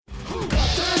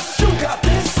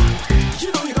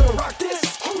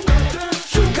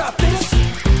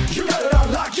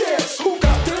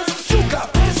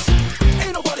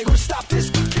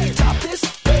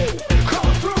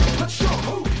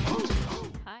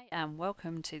and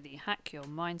welcome to the Hack Your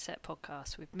Mindset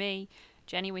podcast with me,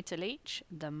 Jenny Winter-Leach,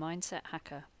 the Mindset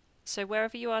Hacker. So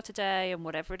wherever you are today and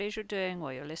whatever it is you're doing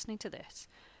while you're listening to this,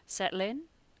 settle in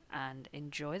and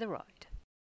enjoy the ride.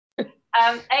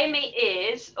 Amy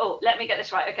is, let me get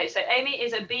this right. Okay, so Amy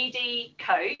is a BD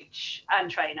coach and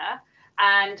trainer,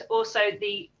 and also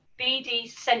the BD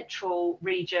Central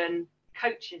Region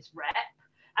Coaches Rep,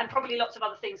 and probably lots of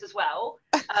other things as well,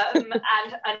 and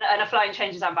a Flying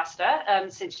Changes Ambassador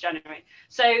since January.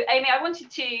 So Amy, I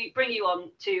wanted to bring you on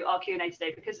to our Q&A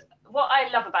today because what I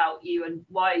love about you and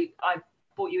why I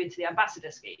brought you into the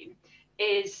Ambassador scheme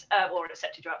is, or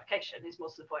accepted your application is more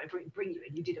to the point, I bring you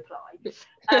in, you did apply,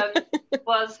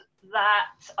 was that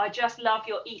I just love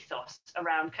your ethos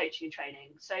around coaching and training.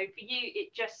 So for you,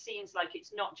 it just seems like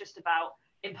it's not just about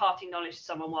imparting knowledge to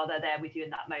someone while they're there with you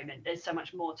in that moment. There's so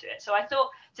much more to it. So I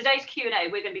thought today's Q&A,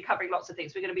 we're going to be covering lots of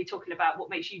things. We're going to be talking about what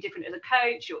makes you different as a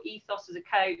coach, your ethos as a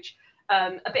coach,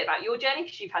 a bit about your journey,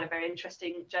 because you've had a very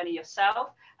interesting journey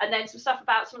yourself, and then some stuff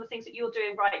about some of the things that you're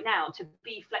doing right now to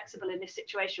be flexible in this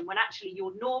situation when actually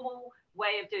your normal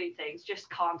way of doing things just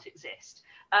can't exist.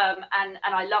 And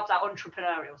I love that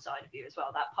entrepreneurial side of you as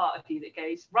well, that part of you that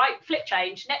goes, right, flip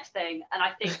change, next thing. And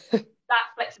I think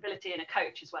that flexibility in a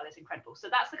coach as well is incredible. So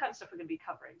that's the kind of stuff we're going to be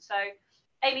covering. So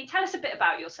Amy, tell us a bit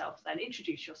about yourself then,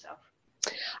 introduce yourself.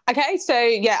 Okay, so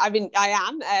yeah, I'm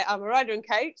a rider and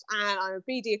coach, and I'm a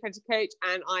BD accredited coach,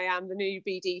 and I am the new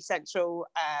BD Central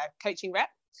coaching rep.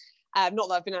 Not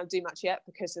that I've been able to do much yet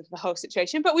because of the whole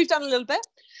situation, but we've done a little bit.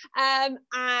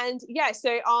 And yeah,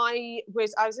 so I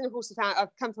was in a horse family. I've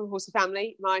come from a horse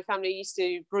family. My family used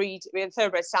to breed. We had a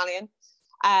thoroughbred stallion.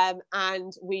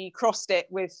 And we crossed it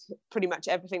with pretty much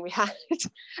everything we had,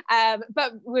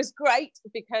 but it was great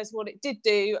because what it did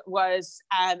do was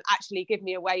actually give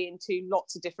me a way into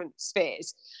lots of different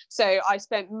spheres. So I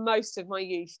spent most of my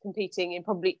youth competing in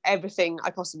probably everything I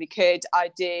possibly could.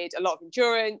 I did a lot of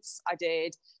endurance, I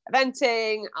did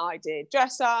eventing, I did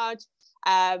dressage,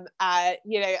 and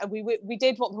we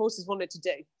did what the horses wanted to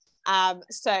do.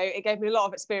 So it gave me a lot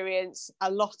of experience, I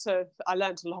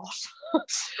learned a lot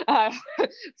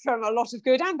from a lot of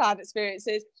good and bad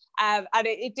experiences. And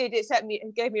it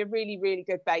gave me a really, really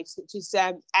good base, which is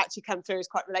actually come through as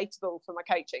quite relatable for my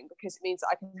coaching, because it means that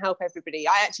I can help everybody.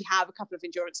 I actually have a couple of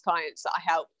endurance clients that I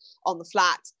help on the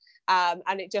flat.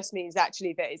 And it just means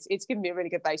actually that it's given me a really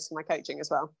good base for my coaching as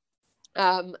well.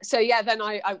 So yeah, then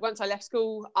I once I left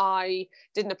school, I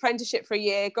did an apprenticeship for a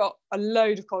year, got a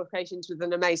load of qualifications with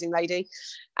an amazing lady,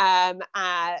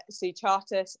 Sue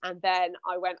Chartis, and then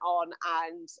I went on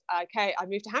and I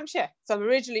moved to Hampshire. So I'm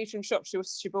originally from Shropshire,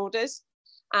 Worcestershire borders.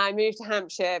 I moved to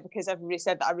Hampshire because everybody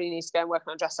said that I really need to go and work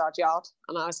on a dressage yard,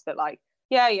 and I was a bit like,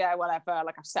 yeah, whatever,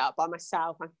 like I've set up by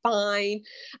myself, I'm fine.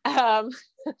 And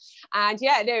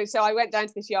yeah, no, so I went down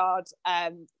to this yard,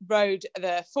 rode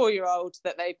the 4-year-old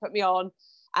that they put me on,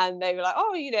 and they were like,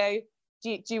 oh,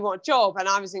 do you want a job? And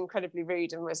I was incredibly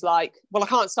rude and was like, well, I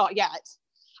can't start yet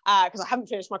because I haven't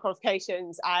finished my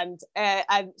qualifications. And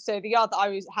so the yard that I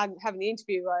was having the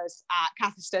interview was at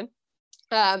Catherston,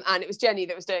 and it was Jenny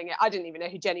that was doing it. I didn't even know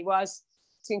who Jenny was.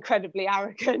 It's incredibly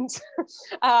arrogant.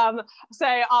 So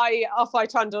I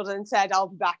trundled and said I'll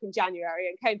be back in January,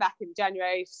 and came back in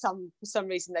January. For some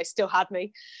reason they still had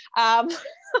me, and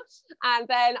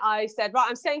then I said, right,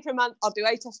 I'm staying for a month, I'll do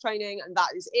ATOS training, and that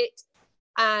is it.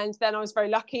 And then I was very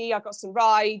lucky, I got some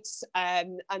rides,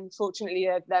 and unfortunately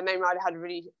their main rider had a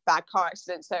really bad car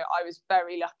accident, so I was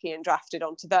very lucky and drafted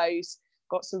onto those.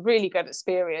 Got some really good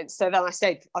experience. So then I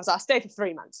stayed for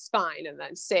 3 months, fine, and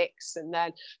then 6, and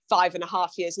then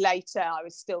 5.5 years later I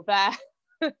was still there.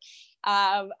 And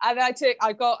I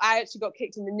actually got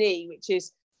kicked in the knee, which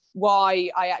is why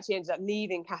I actually ended up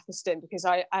leaving Catherston, because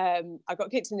I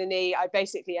got kicked in the knee. I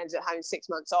basically ended up having 6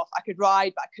 months off. I could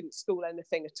ride, but I couldn't school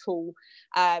anything at all.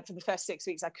 For the first 6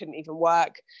 weeks I couldn't even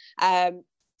work.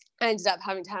 I ended up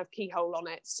having to have keyhole on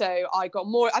it. So I got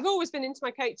more, I've always been into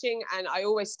my coaching, and I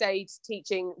always stayed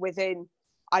teaching within,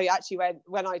 I actually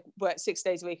when I worked 6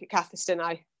 days a week at Catherston,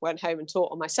 I went home and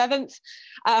taught on my 7th.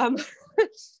 But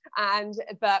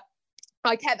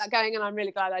I kept that going, and I'm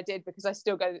really glad I did, because I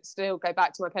still go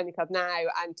back to my pony club now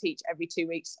and teach every 2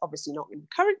 weeks, obviously not in the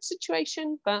current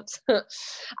situation, but, so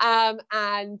then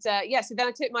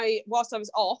whilst I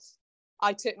was off,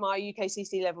 I took my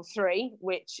UKCC level 3,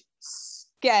 which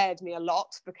scared me a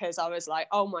lot, because I was like,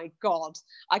 oh my God,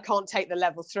 I can't take the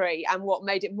level 3. And what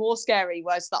made it more scary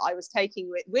was that I was taking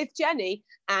it with Jenny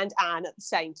and Anne at the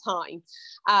same time,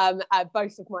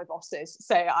 both of my bosses.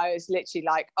 So I was literally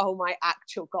like, oh my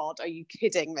actual God, are you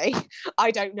kidding me?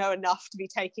 I don't know enough to be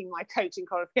taking my coaching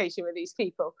qualification with these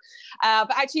people.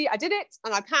 But actually I did it,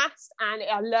 and I passed, and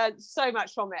I learned so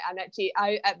much from it. And actually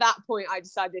at that point I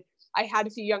decided I had a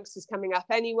few youngsters coming up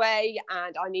anyway,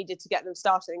 and I needed to get them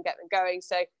started and get them going.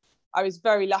 So I was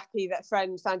very lucky that a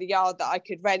friend found a yard that I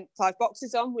could rent 5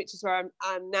 boxes on, which is where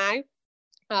I'm now.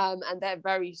 And they're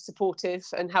very supportive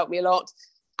and helped me a lot.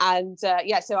 And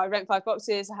so I rent 5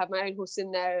 boxes. I have my own horse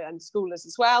in there and schoolers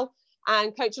as well,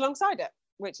 and coach alongside it,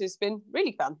 which has been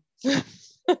really fun.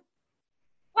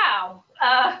 Wow,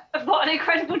 what an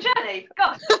incredible journey.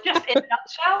 God, just in a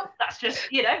nutshell, that's just,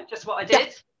 just what I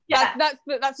did. Yeah,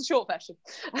 that's a short version.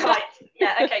 Right.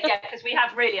 Yeah. Okay. Yeah, because we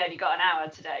have really only got an hour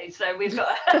today, so we've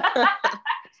got.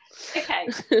 Okay.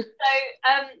 So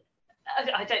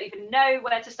I don't even know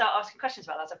where to start asking questions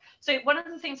about that stuff. So one of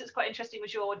the things that's quite interesting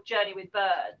was your journey with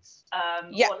birds,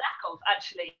 or lack of,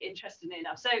 actually, interestingly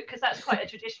enough. So because that's quite a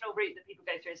traditional route that people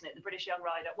go through, isn't it? The British Young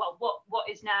Rider. Well, what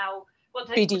is now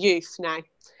BD Youth now?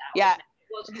 Yeah. It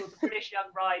was called the British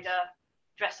Young Rider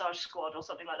Dressage Squad or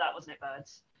something like that, wasn't it,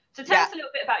 Birds? So tell us a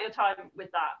little bit about your time with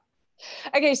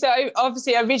that. Okay, so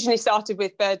obviously I originally started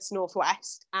with Birds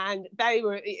Northwest, and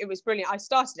it was brilliant. I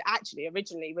started actually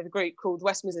originally with a group called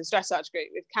West Midlands Dressage Group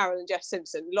with Carol and Jeff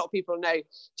Simpson. A lot of people know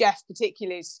Jeff,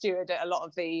 particularly as steward at a lot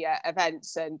of the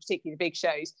events, and particularly the big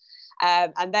shows.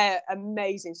 And they're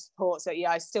amazing support. So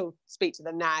I still speak to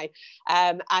them now.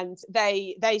 And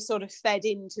they sort of fed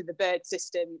into the bird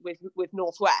system with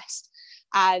Northwest,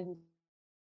 and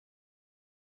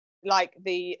like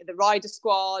the rider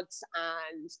squads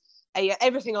and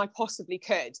everything I possibly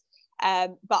could.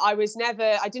 But I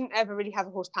didn't ever really have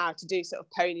a horsepower to do sort of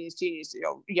ponies, juniors,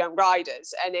 young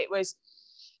riders. And it was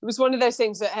one of those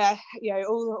things that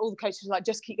all the coaches were like,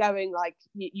 just keep going, like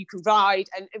you can ride.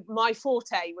 And my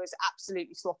forte was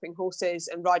absolutely swapping horses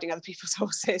and riding other people's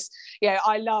horses.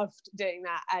 I loved doing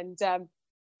that. And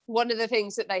one of the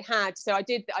things that they had, so I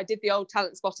did the old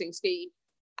talent spotting scheme.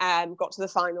 Got to the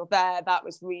final there. That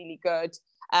was really good.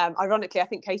 Ironically, I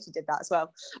think Katie did that as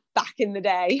well back in the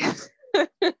day.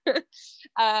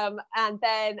 And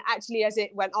then actually, as it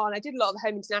went on, I did a lot of the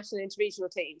home international interregional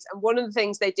teams. And one of the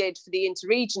things they did for the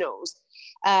interregionals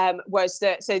was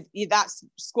that's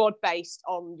squad based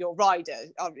on your rider.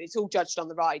 It's all judged on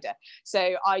the rider.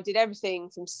 So I did everything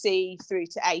from C through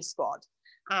to A squad.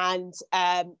 And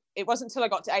it wasn't until I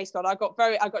got to A squad, I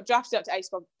got drafted up to A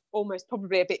squad almost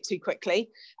probably a bit too quickly,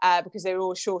 because they were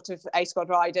all short of A squad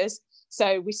riders.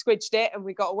 So we squidged it and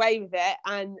we got away with it.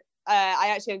 And I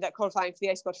actually ended up qualifying for the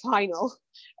A squad final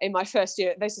in my first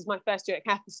year. This is my first year at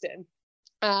Capeston.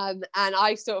 And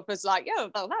I sort of was like,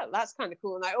 that's kind of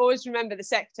cool. And I always remember the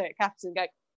secretary at Capeston going,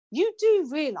 you do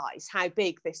realise how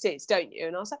big this is, don't you?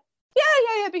 And I was like,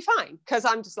 yeah, it'd be fine, because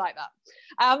I'm just like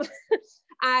that.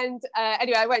 And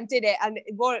anyway, I went and did it, and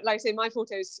like I say, my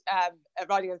forte was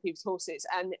riding other people's horses,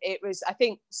 and it was, I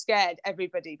think, scared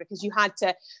everybody, because you had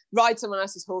to ride someone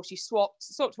else's horse. You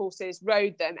swapped horses,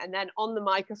 rode them, and then on the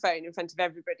microphone in front of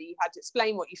everybody, you had to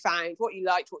explain what you found, what you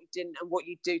liked, what you didn't, and what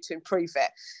you'd do to improve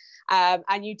it.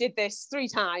 And you did this 3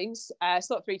 times,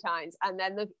 slot 3 times, and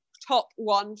then the top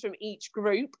one from each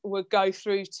group would go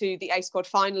through to the A squad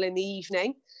final in the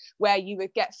evening, where you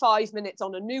would get 5 minutes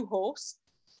on a new horse.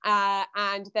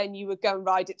 And then you would go and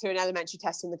ride it through an elementary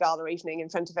test in the gala evening in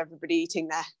front of everybody eating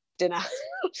their dinner,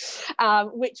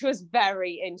 which was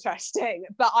very interesting.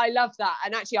 But I loved that.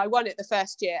 And actually, I won it the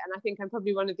first year. And I think I'm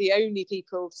probably one of the only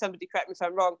people, somebody correct me if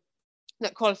I'm wrong,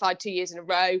 that qualified 2 years in a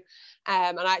row.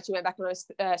 And I actually went back and I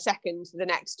was second the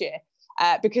next year,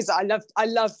 because I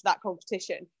loved that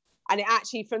competition. And it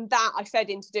actually, from that, I fed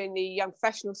into doing the young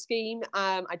professional scheme.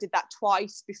 I did that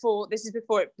twice before. This is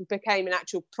before it became an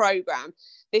actual program.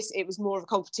 It was more of a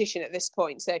competition at this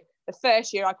point. So the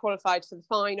first year I qualified for the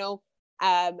final,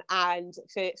 and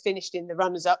finished in the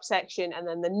runners-up section. And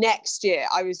then the next year,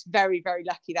 I was very, very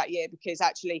lucky that year, because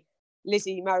actually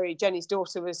Lizzie Murray, Jenny's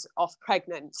daughter, was off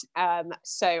pregnant.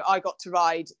 So I got to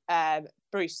ride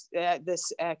Bruce,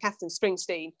 Catherine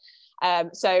Springsteen.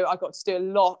 So I got to do a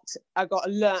lot. I got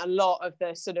to learn a lot of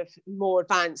the sort of more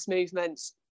advanced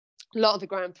movements, a lot of the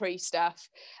Grand Prix stuff,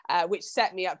 which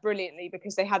set me up brilliantly,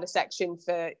 because they had a section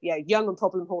for young and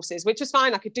problem horses, which was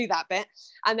fine. I could do that bit.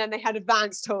 And then they had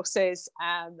advanced horses.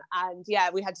 And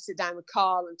we had to sit down with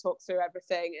Carl and talk through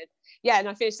everything. And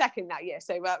I finished second that year.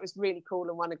 So that was really cool,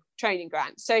 and won a training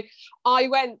grant. So I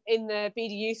went in the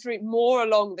BD Youth route more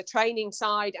along the training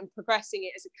side and progressing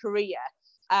it as a career.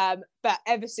 But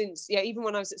ever since, even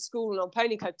when I was at school and on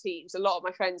pony club teams, a lot of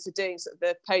my friends were doing sort of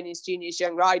the ponies, juniors,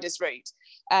 young riders route,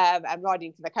 and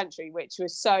riding for the country, which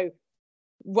was so,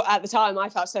 at the time I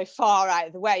felt so far out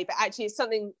of the way. But actually it's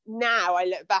something now I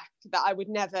look back that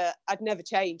I'd never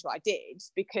change what I did,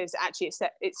 because actually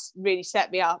it's really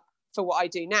set me up for what I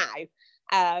do now.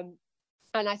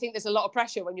 And I think there's a lot of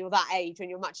pressure when you're that age, when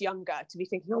you're much younger, to be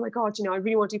thinking, oh my God, I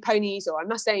really want to do ponies, or I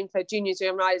must aim for juniors or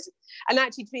young riders. And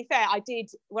actually, to be fair, I did,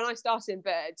 when I started in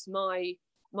birds,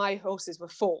 my horses were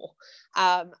 4.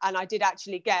 And I did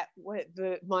actually get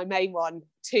my main one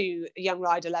to young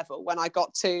rider level when I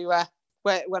got to,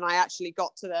 when I actually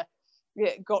got to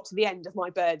the end of my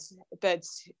birds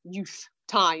youth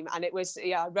time. And it was,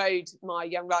 I rode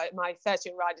my first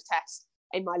young rider test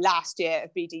in my last year of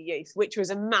BD Youth, which was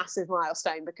a massive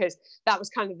milestone, because that was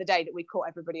kind of the day that we caught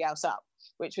everybody else up,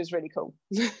 which was really cool.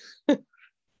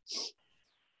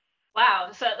 Wow,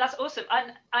 so that's awesome.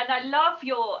 And I love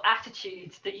your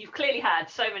attitude that you've clearly had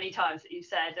so many times, that you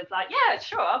said of like, yeah,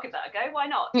 sure, I'll give that a go, why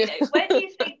not? Where do you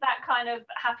think that kind of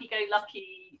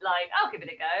happy-go-lucky, like, I'll give it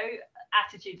a go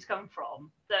attitudes come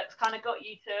from, that's kind of got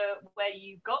you to where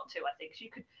you got to? I think, 'cause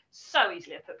you could so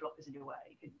easily have put blockers in your way,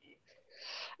 couldn't you?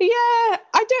 Yeah,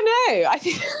 I don't know. I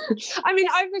think, I mean,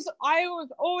 I've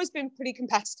always been pretty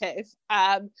competitive,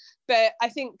 but I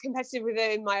think competitive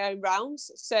within my own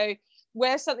realms. So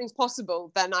where something's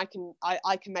possible, then I can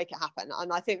make it happen.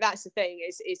 And I think that's the thing,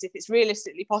 is if it's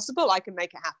realistically possible, I can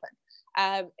make it happen.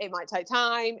 It might take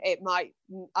time.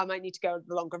 I might need to go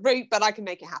the longer route, but I can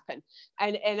make it happen.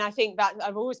 And I think that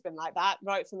I've always been like that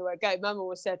right from the word go. Mum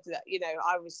always said that,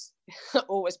 I was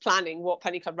always planning what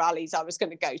pony club rallies I was going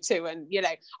to go to, and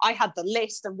I had the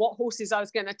list and what horses I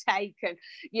was going to take, and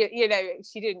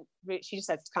she just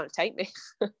said to kind of take me.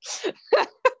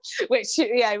 Which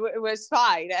was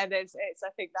fine. And it's I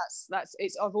think that's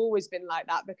I've always been like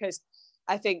that, because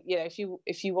I think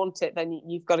if you want it, then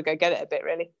you've got to go get it a bit,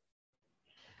 really.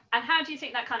 And how do you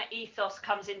think that kind of ethos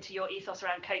comes into your ethos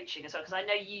around coaching as well? Because I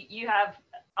know you have,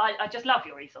 I just love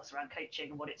your ethos around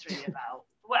coaching and what it's really about.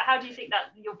 How do you think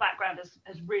that your background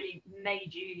has really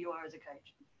made you are as a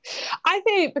coach? I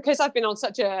think because I've been on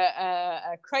such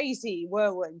a crazy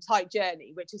whirlwind type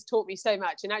journey, which has taught me so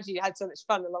much, and actually had so much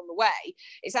fun along the way,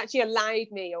 it's actually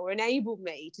allowed me or enabled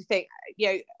me to think,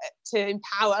 to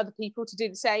empower other people to do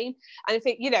the same. And I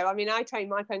think, I trained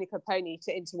my pony club pony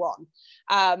into one,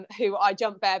 who I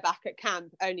jumped bareback at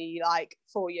camp only like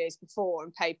 4 years before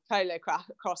and paid polo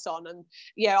cross on. And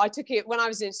I took it when I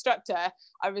was an instructor.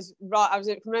 I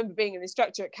remember being an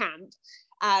instructor at camp,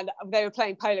 and they were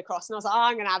playing polo cross, and I was like,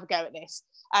 I'm going to have a go at this,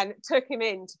 and took him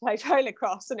in to play polo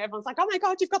cross, and everyone's like, oh my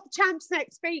God, you've got the champs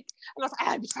next week, and I was like,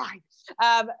 I'll be fine.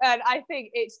 And I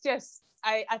think it's just,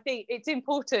 I think it's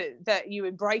important that you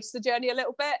embrace the journey a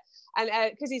little bit, and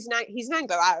because he's an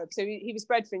Anglo-Arab, so he was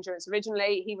bred for endurance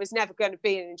originally. He was never going to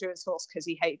be an endurance horse because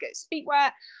he hated getting his feet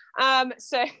wet.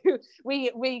 So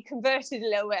we converted a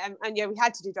little bit, and we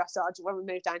had to do dressage when we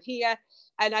moved down here.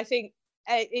 And I think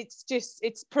it's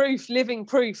living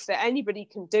proof that anybody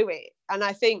can do it. And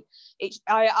I think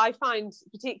I find,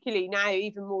 particularly now,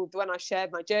 even more when I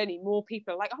shared my journey, more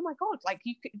people are like, oh my God, like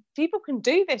people can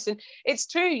do this. And it's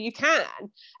true, you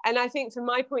can. And I think from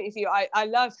my point of view, I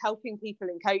love helping people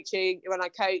in coaching when I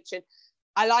coach, and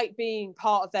I like being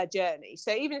part of their journey.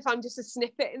 So even if I'm just a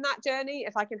snippet in that journey,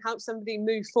 if I can help somebody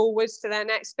move forwards to their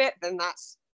next bit, then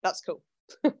that's cool.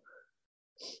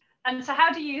 And so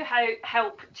how do you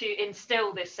help to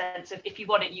instill this sense of, if you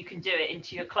want it, you can do it,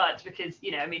 into your clients? Because,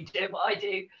 doing what I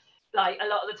do, like a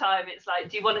lot of the time it's like,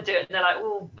 do you want to do it? And they're like,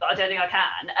 oh, I don't think I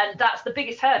can. And that's the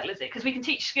biggest hurdle, isn't it? Because we can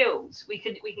teach skills. We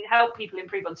can help people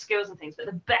improve on skills and things. But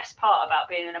the best part about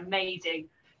being an amazing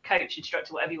coach,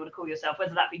 instructor, whatever you want to call yourself,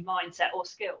 whether that be mindset or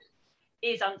skills,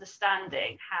 is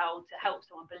understanding how to help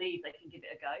someone believe they can give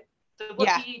it a go. So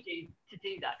what do you do to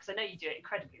do that? Because I know you do it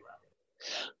incredibly well.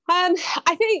 I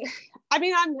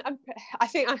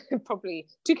think I'm probably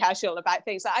too casual about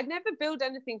things. I'd never build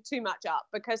anything too much up,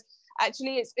 because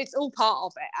actually it's all part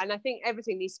of it, and I think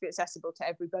everything needs to be accessible to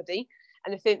everybody.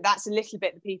 And I think that's a little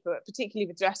bit the people, particularly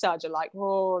with dressage, are like,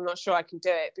 oh, I'm not sure I can do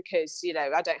it because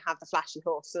I don't have the flashy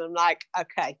horse. And I'm like,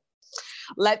 okay,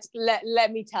 let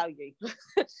me tell you.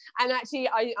 And actually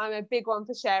I'm a big one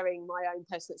for sharing my own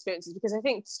personal experiences, because I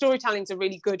think storytelling is a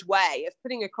really good way of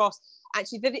putting across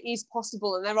actually that it is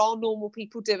possible, and there are normal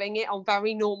people doing it on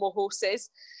very normal horses.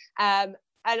 And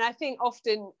I think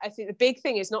the big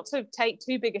thing is not to take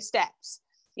too big a steps.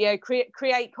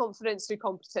 Create confidence through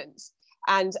competence,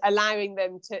 and allowing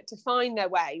them to find their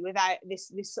way without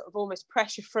this sort of almost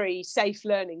pressure-free, safe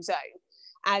learning zone.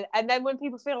 And then when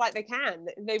people feel like they can,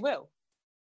 they will.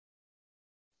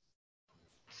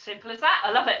 Simple as that.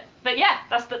 I love it. But yeah,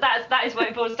 that is what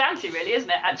it boils down to, really, isn't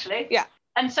it? Actually. Yeah.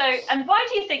 And why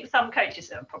do you think some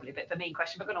coaches? Probably a bit of a mean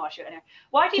question, but I'm going to ask you anyway.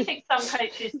 Why do you think some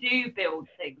coaches do build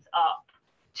things up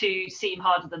to seem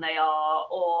harder than they are,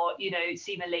 or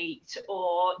seem elite,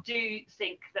 or do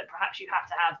think that perhaps you have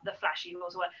to have the flashy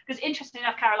rules? Because interesting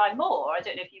enough, Caroline Moore, I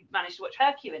don't know if you managed to watch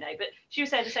her Q&A, but she was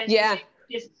saying the same thing.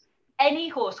 Is any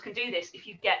horse can do this if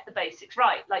you get the basics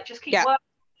right. Like, just keep working.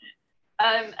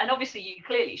 And obviously you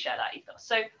clearly share that ethos.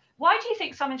 So why do you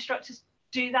think some instructors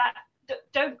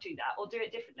don't do that, or do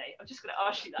it differently? I'm just going to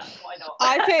ask you that. Why not?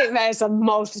 I think there's a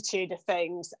multitude of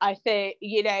things. I think,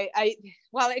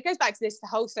 it goes back to the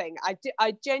whole thing.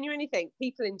 I genuinely think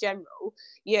people in general,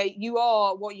 you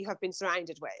are what you have been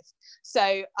surrounded with.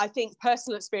 So I think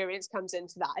personal experience comes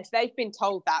into that. If they've been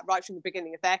told that right from the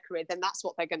beginning of their career, then that's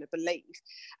what they're going to believe.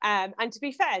 And to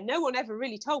be fair, no one ever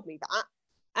really told me that.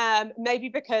 Maybe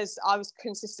because I was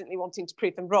consistently wanting to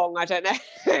prove them wrong. I don't know.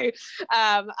 But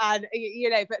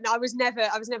I was never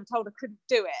told I couldn't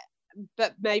do it,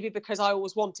 but maybe because I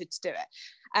always wanted to do it.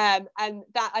 And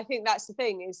that, I think that's the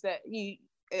thing, is that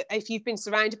if you've been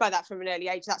surrounded by that from an early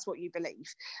age, that's what you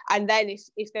believe. And then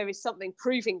if there is something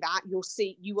proving that,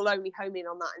 you will only home in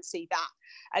on that and see that.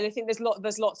 And I think there's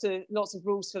lots of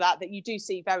rules for that you do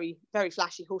see very, very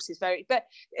flashy horses, but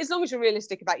as long as you're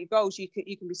realistic about your goals, you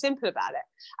can be simple about it.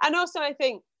 And also I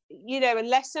think,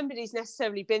 unless somebody's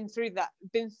necessarily been through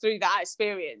that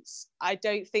experience, I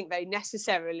don't think they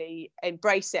necessarily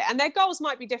embrace it. And their goals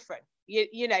might be different.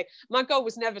 My goal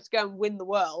was never to go and win the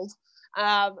world.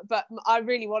 But I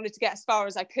really wanted to get as far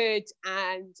as I could,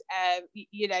 and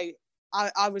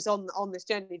I was on this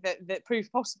journey that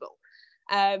proved possible.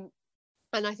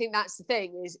 And I think that's the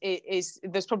thing, is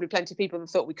there's probably plenty of people that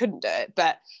thought we couldn't do it,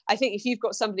 but I think if you've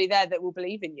got somebody there that will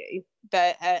believe in you,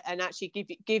 that and actually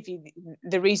give you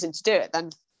the reason to do it,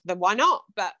 then why not?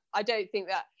 But I don't think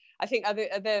that. I think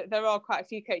there are quite a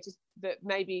few coaches that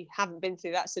maybe haven't been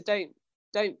through that, so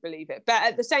don't believe it. But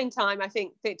at the same time, I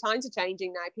think the times are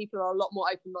changing now. People are a lot more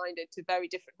open-minded to very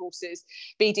different horses.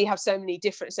 BD have so many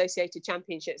different associated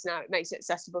championships now, it makes it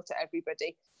accessible to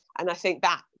everybody, and I think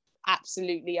that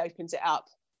absolutely opens it up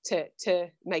to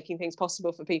making things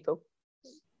possible for people.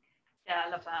 Yeah, I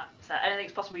love that. So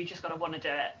anything's possible, you just got to want to do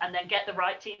it, and then get the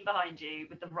right team behind you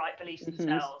with the right beliefs in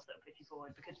themselves that put you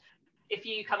forward. Because if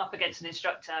you come up against an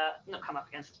instructor, not come up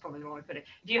against, it's probably the wrong way to put it.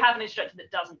 If you have an instructor that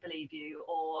doesn't believe you,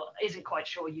 or isn't quite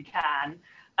sure you can,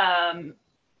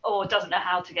 or doesn't know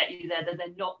how to get you there, then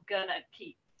they're not gonna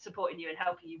keep supporting you and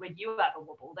helping you when you have a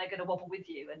wobble. They're gonna wobble with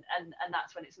you, and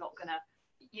that's when it's not gonna.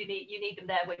 You need them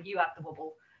there when you have the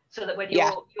wobble, so that when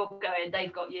you're going,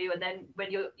 they've got you, and then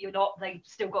when you're not, they've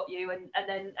still got you, and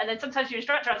then sometimes your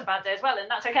instructor has a bad day as well,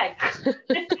 and that's okay.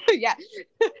 Yeah.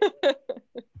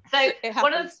 So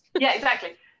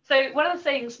exactly. So one of the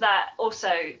things that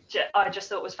also I just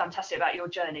thought was fantastic about your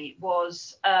journey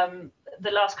was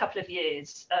the last couple of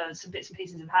years, some bits and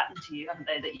pieces have happened to you, haven't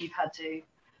they, that you've had to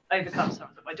overcome.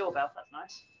 Someone's at my doorbell, that's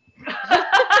nice.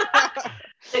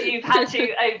 That you've had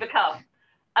to overcome.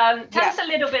 Tell us a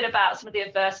little bit about some of the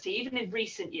adversity, even in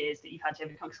recent years, that you've had to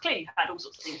overcome, because clearly you've had all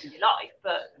sorts of things in your life,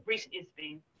 but recent years have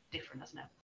been different, hasn't it?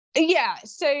 Yeah,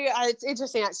 so it's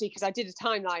interesting actually, because I did a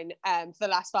timeline for the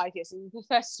last 5 years, and the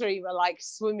first 3 were like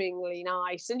swimmingly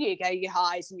nice, and you go your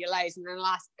highs and your lows, and then the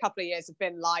last couple of years have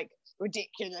been like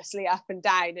ridiculously up and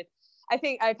down. And I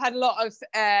think I've had a lot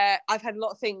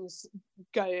of things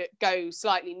go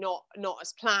slightly not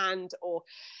as planned, or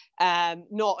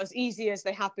not as easy as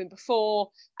they have been before.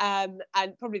 And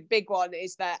probably the big one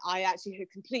is that I actually had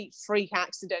a complete freak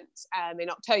accident in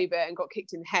October and got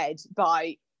kicked in the head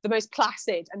by the most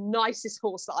placid and nicest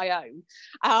horse that I own.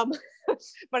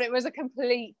 But it was a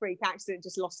complete freak accident,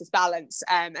 just lost his balance,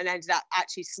 and ended up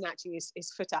actually snatching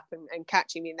his foot up and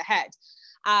catching me in the head.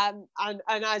 And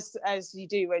as you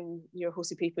do when you're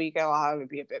horsey people, you go, I would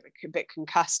be a bit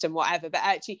concussed and whatever. But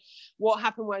actually what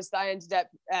happened was that I ended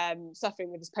up suffering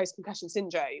with this post-concussion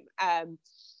syndrome.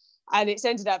 And it's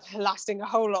ended up lasting a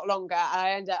whole lot longer.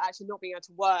 I ended up actually not being able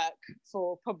to work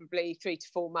for probably 3 to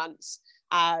 4 months.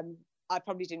 I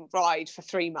probably didn't ride for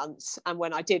 3 months. And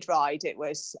when I did ride, it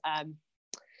was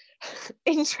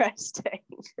interesting.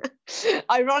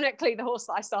 Ironically, the horse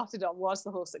that I started on was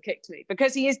the horse that kicked me,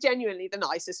 because he is genuinely the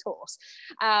nicest horse.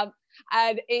 And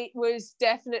it was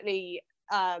definitely,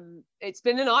 it's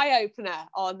been an eye-opener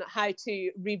on how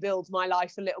to rebuild my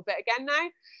life a little bit again now.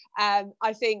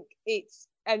 I think it's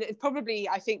probably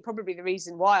the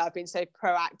reason why I've been so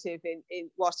proactive in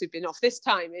whilst we've been off this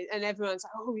time, and everyone's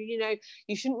like, oh,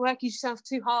 you shouldn't work yourself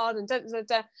too hard, and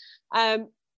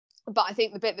But I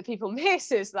think the bit that people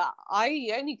miss is that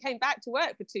I only came back to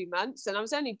work for 2 months, and I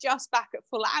was only just back at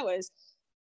full hours.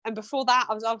 And before that,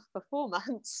 I was off for 4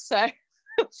 months. So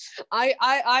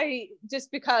I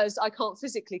just because I can't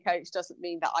physically coach doesn't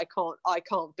mean that I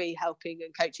can't be helping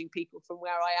and coaching people from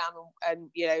where I am, and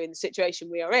you know, in the situation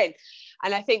we are in.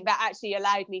 And I think that actually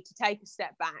allowed me to take a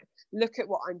step back, look at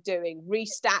what I'm doing,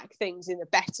 restack things in a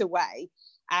better way,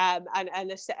 and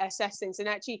assess things. And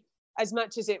actually, as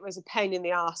much as it was a pain in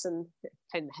the arse and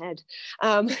pain in the head,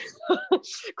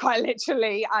 quite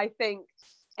literally, I think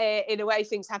in a way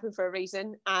things happen for a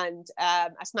reason, and a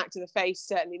smack to the face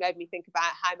certainly made me think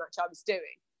about how much I was doing,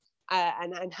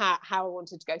 and how I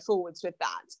wanted to go forwards with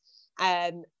that.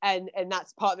 And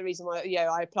that's part of the reason why, you know,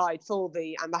 I applied for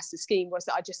the ambassador scheme, was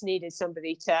that I just needed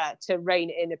somebody to rein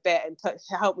it in a bit and to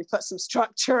help me put some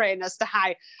structure in as to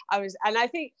how I was. And I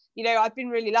think, you know, I've been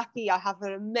really lucky. I have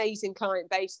an amazing client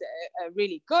base that are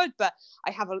really good, but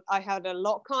I had a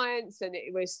lot of clients,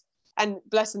 and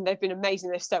bless them, they've been amazing.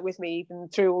 They've stuck with me even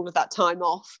through all of that time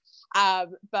off.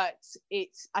 But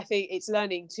I think it's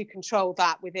learning to control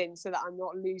that within, so that I'm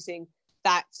not losing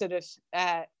that sort of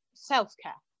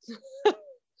self-care.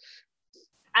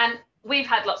 And we've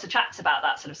had lots of chats about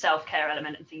that sort of self-care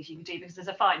element and things you can do, because there's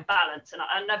a fine balance, and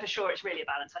I'm never sure it's really a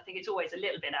balance. I think it's always a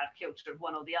little bit out of kilter of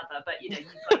one or the other, but you know,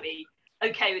 you've got to be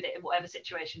okay with it in whatever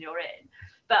situation you're in.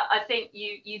 But I think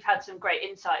you've had some great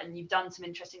insight, and you've done some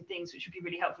interesting things which would be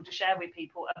really helpful to share with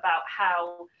people about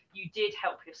how you did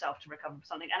help yourself to recover from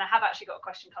something. And I have actually got a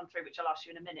question come through, which I'll ask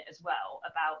you in a minute as well,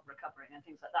 about recovering and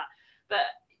things like that.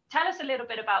 But tell us a little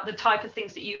bit about the type of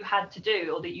things that you had to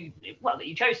do, or that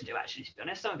you chose to do, actually, to be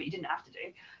honest. Some of it you didn't have to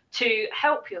do, to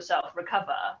help yourself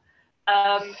recover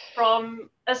from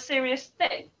a serious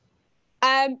thing.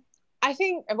 I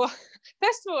think, well,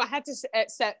 first of all, I had to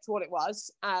accept what it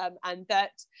was, and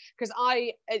that, because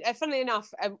funnily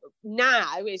enough,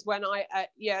 now is when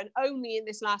and only in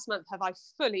this last month have I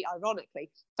fully, ironically,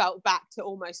 felt back to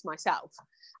almost myself,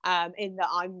 in that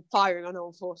I'm firing on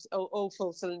all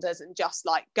full cylinders and just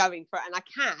like going for it, and I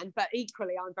can, but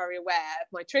equally I'm very aware of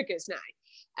my triggers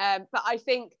now. But I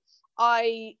think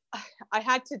I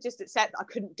had to just accept that I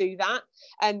couldn't do that.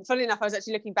 And funnily enough, I was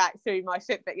actually looking back through my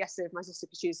Fitbit yesterday with my sister,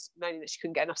 because she was moaning that she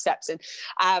couldn't get enough steps in.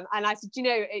 And I said, you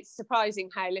know, it's surprising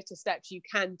how little steps you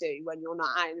can do when you're not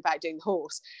out and about doing the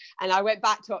horse. And I went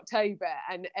back to October,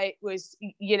 and it was,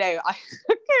 you know, I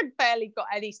barely got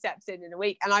any steps in a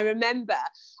week. And I remember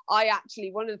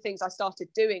one of the things I started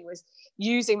doing was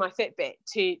using my Fitbit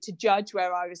to judge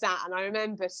where I was at. And I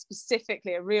remember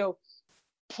specifically a real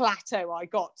plateau I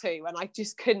got to, and I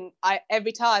just couldn't.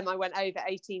 Every time I went over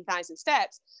 18,000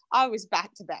 steps, I was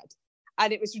back to bed,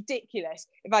 and it was ridiculous.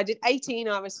 If I did 18,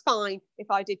 I was fine. If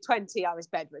I did 20, I was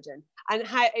bedridden, and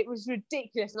it was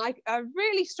ridiculous. And I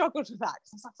really struggled with that,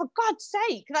 because I was like, for God's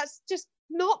sake, that's just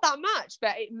not that much.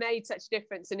 But it made such a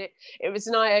difference, and it was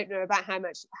an eye-opener about how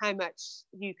much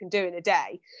you can do in a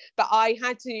day. But I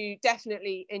had to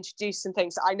definitely introduce some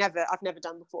things that I've never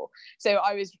done before. So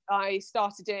I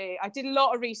did a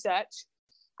lot of research,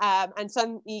 and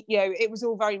some, you know, it was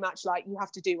all very much like, you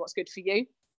have to do what's good for you,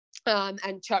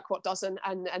 and chuck what doesn't,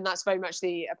 and that's very much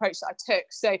the approach that I took.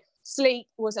 So sleep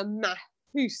was a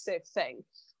massive thing,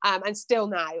 and still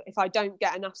now, if I don't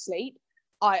get enough sleep,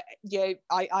 I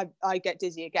get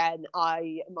dizzy again.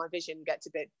 My vision gets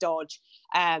a bit dodge,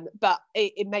 but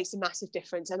it makes a massive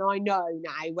difference, and I know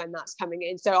now when that's coming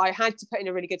in. So I had to put in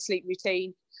a really good sleep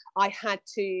routine. I had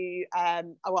to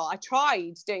I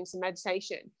tried doing some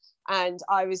meditation, and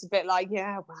I was a bit like,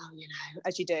 yeah, well, you know,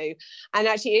 as you do, and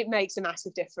actually it makes a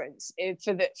massive difference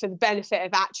for the benefit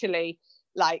of actually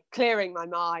like clearing my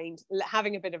mind,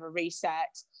 having a bit of a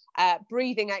reset.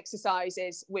 Breathing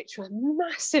exercises, which were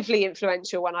massively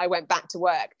influential when I went back to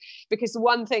work, because the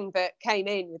one thing that came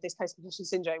in with this post-completion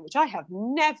syndrome, which I have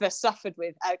never suffered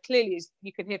with, clearly, as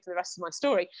you can hear from the rest of my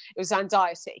story, it was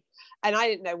anxiety. And I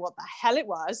didn't know what the hell it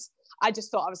was. I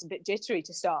just thought I was a bit jittery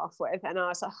to start off with, and I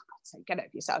was like, oh, God's sake, get over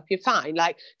yourself, you're fine,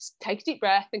 like take a deep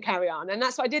breath and carry on. And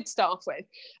that's what I did start off with,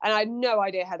 and I had no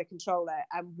idea how to control it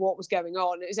and what was going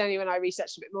on. It was only when I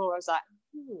researched a bit more I was like,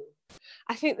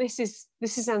 I think this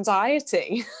is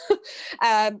anxiety.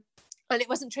 And it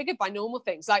wasn't triggered by normal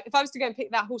things. Like if I was to go and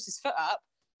pick that horse's foot up,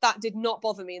 that did not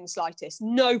bother me in the slightest.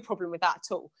 No problem with that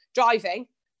at all. Driving,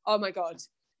 oh my God,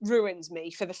 ruined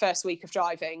me for the first week of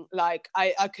driving. Like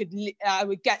I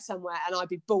would get somewhere and I'd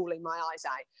be bawling my eyes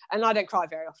out, and I don't cry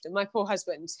very often. My poor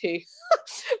husband, who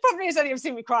probably has only ever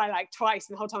seen me cry like twice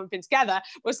in the whole time we've been together,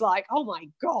 was like, oh my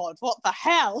God, what the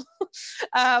hell.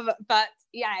 But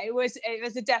yeah, it was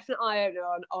a definite eye-opener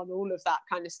on all of that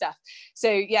kind of stuff. So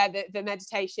yeah, the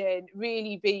meditation,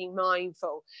 really being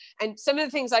mindful. And some of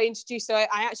the things I introduced, so I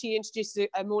actually introduced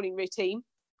a morning routine.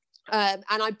 And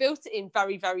I built it in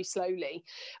very, very slowly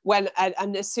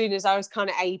and as soon as I was kind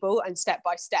of able, and step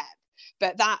by step.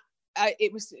 But that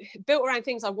it was built around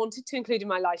things I wanted to include in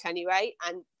my life anyway.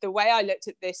 And the way I looked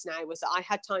at this now was that I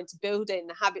had time to build in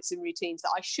the habits and routines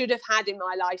that I should have had in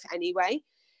my life anyway.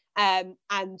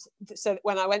 And so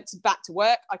when I went back to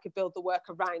work, I could build the work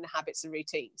around the habits and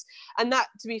routines. And that,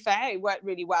 to be fair, it worked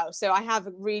really well. So I have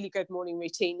a really good morning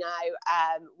routine now.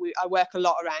 I work a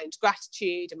lot around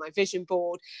gratitude and my vision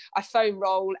board. I foam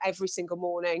roll every single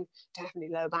morning. Definitely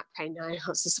lower back pain now.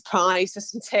 That's a surprise,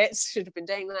 isn't it? Should have been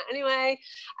doing that anyway.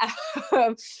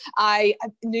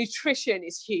 Nutrition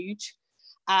is huge.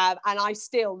 And I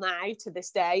still now, to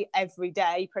this day, every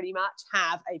day pretty much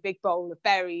have a big bowl of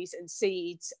berries and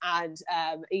seeds and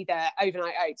either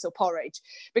overnight oats or porridge.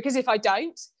 Because if I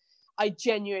don't, I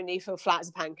genuinely feel flat as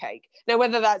a pancake. Now,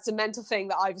 whether that's a mental thing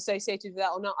that I've associated with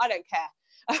that or not, I don't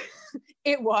care.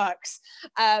 It works.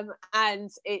 And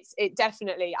it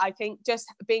definitely, I think just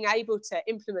being able to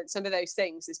implement some of those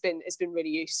things has been really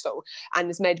useful and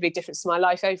has made a big difference to my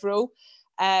life overall.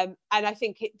 And I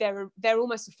think they're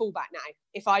almost a fallback now.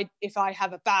 If I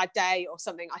have a bad day or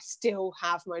something, I still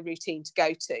have my routine to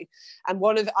go to.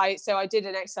 And I did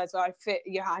an exercise where I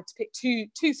had to pick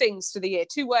two things for the year,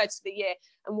 2 words for the year,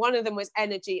 and one of them was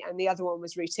energy, and the other one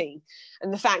was routine.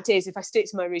 And the fact is, if I stick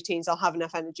to my routines, I'll have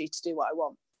enough energy to do what I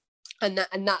want.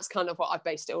 And that's kind of what I've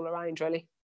based it all around, really.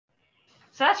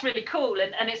 So that's really cool,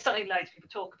 and it's something loads of people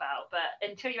talk about, but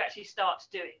until you actually start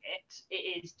doing it,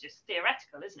 it is just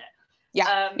theoretical, isn't it?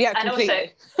 Yeah, and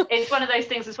completely. Also it's one of those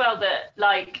things as well that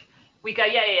like we go,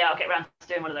 yeah, I'll get around to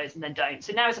doing one of those, and then don't.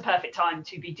 So now is a perfect time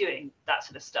to be doing that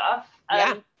sort of stuff.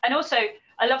 And also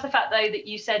I love the fact though that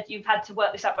you said you've had to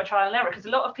work this out by trial and error, because a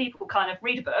lot of people kind of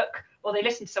read a book or they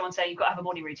listen to someone say you've got to have a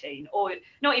morning routine, or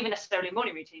not even necessarily a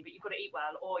morning routine, but you've got to eat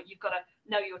well, or you've got to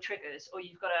know your triggers, or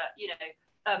you've got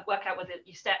to work out whether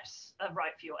your steps are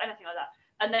right for you or anything like that.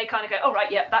 And they kind of go, oh,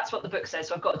 right, yeah, that's what the book says,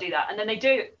 so I've got to do that. And then they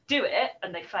do it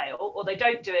and they fail, or they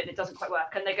don't do it and it doesn't quite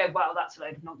work. And they go, well, that's a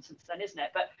load of nonsense then, isn't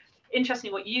it? But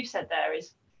interestingly, what you've said there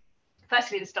is,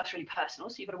 firstly, this stuff's really personal,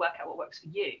 so you've got to work out what works for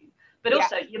you. But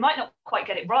also, you might not quite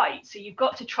get it right, so you've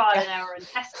got to trial and error and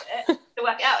test it to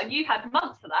work it out. And you've had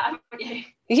months of that, haven't you?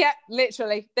 Yeah,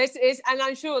 literally. This is, and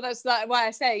I'm sure that's why I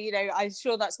say, I'm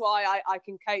sure that's why I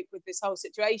can cope with this whole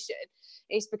situation,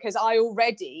 is because I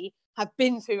already have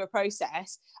been through a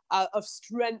process of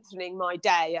strengthening my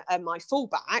day and my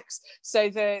fallbacks, so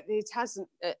that it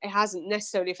hasn't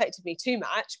necessarily affected me too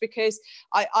much, because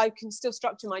I can still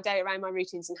structure my day around my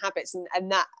routines and habits,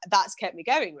 and that's kept me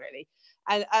going, really.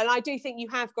 And I do think you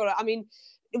have got to, I mean,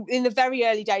 in the very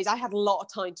early days, I had a lot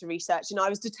of time to research, and I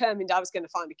was determined I was going to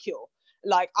find a cure.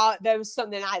 Like there was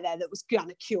something out there that was going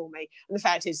to cure me, and the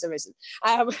fact is there isn't.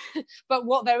 But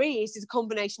what there is a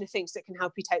combination of things that can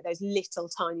help you take those little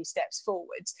tiny steps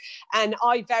forwards. And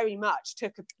I very much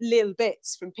took little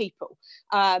bits from people.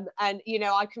 And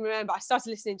I can remember I started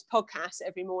listening to podcasts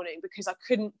every morning because I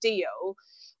couldn't deal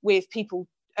with people.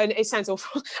 And it sounds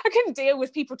awful. I couldn't deal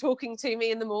with people talking to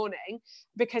me in the morning,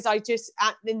 because I just,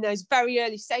 in those very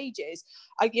early stages,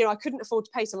 I couldn't afford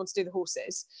to pay someone to do the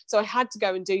horses, so I had to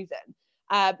go and do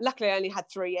them. Luckily, I only had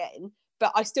 3 in,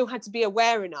 but I still had to be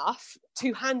aware enough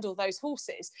to handle those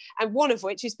horses, and one of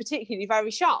which is particularly very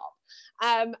sharp.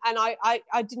 And I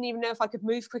didn't even know if I could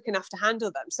move quick enough to handle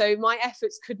them. So my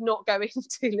efforts could not go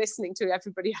into listening to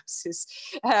everybody else's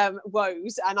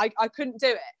woes, and I couldn't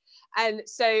do it. And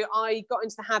so I got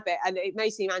into the habit, and it may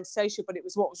seem antisocial, but it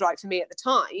was what was right for me at the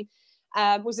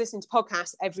time, was listening to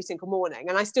podcasts every single morning.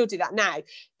 And I still do that now,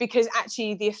 because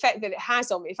actually the effect that it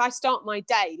has on me, if I start my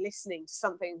day listening to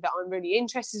something that I'm really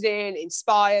interested in,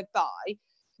 inspired by,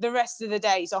 the rest of the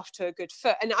day is off to a good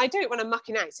foot. And I do it when I'm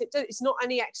mucking out. So it's not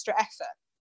any extra effort.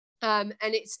 And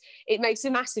it makes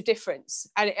a massive difference.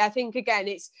 And I think, again,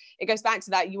 it goes back to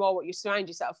that, you are what you surround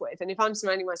yourself with. And if I'm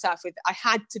surrounding myself with, I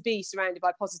had to be surrounded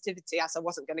by positivity, as I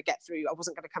wasn't going to get through, I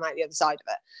wasn't going to come out the other side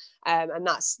of it. And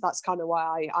that's kind of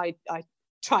why I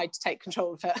tried to take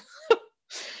control of it.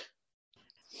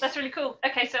 That's really cool.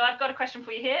 Okay, so I've got a question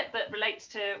for you here that relates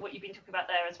to what you've been talking about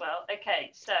there as well. Okay,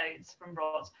 so it's from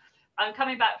Roz. I'm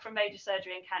coming back from major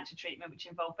surgery and cancer treatment, which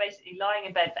involved basically lying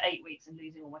in bed for 8 weeks and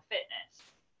losing all my fitness.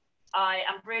 I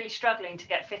am really struggling to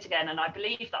get fit again, and I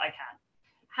believe that I can.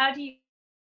 How do you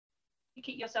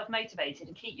keep yourself motivated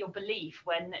and keep your belief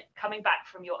when coming back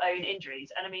from your own injuries?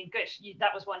 And I mean, gosh,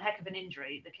 that was one heck of an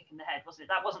injury, the kick in the head, wasn't it?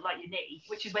 That wasn't like your knee,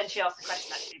 which is when she asked the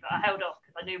question actually, but I held off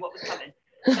because I knew what was coming.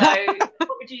 So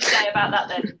what would you say about that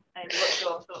then, Amy? What's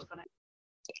your thoughts on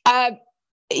it?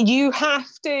 You have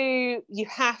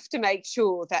to make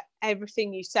sure that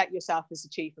everything you set yourself is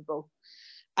achievable.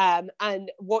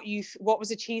 And what was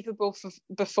achievable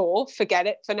before, forget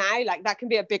it for now. Like, that can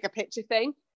be a bigger picture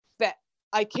thing, but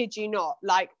I kid you not,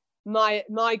 like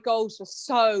my goals were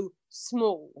so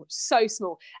small,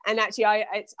 and actually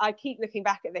I keep looking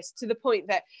back at this to the point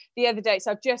that the other day,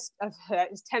 so I've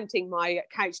attempting my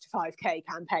Couch to 5k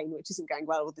campaign, which isn't going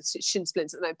well with the shin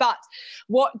splints at the moment, but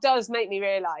what does make me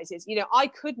realize is, I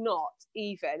could not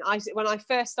even, when I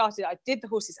first started, I did the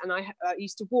horses, and I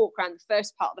used to walk around the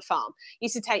first part of the farm. It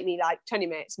used to take me like 20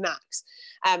 minutes max,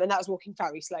 and that was walking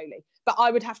very slowly, but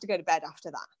I would have to go to bed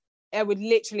after that. I would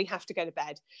literally have to go to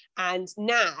bed. And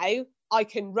now I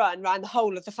can run around the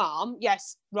whole of the farm.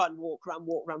 Yes, run, walk,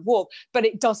 but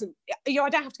it doesn't, I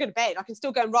don't have to go to bed. I can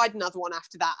still go and ride another one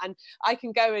after that. And I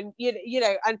can go and,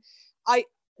 and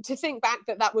to think back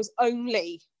that was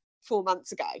only 4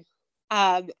 months ago.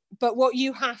 But what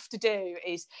you have to do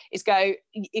is go,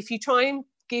 if you try and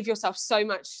give yourself so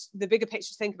much, the bigger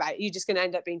picture to think about, you're just going to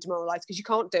end up being demoralized because you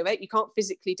can't do it. You can't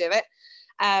physically do it.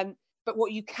 But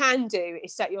what you can do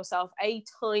is set yourself a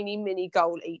tiny mini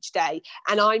goal each day.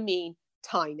 And I mean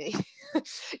tiny,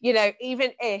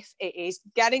 even if it is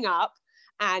getting up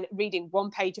and reading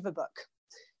 1 page of a book,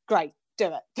 great,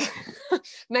 do it.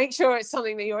 Make sure it's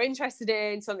something that you're interested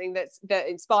in, something that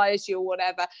inspires you or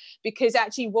whatever, because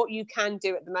actually what you can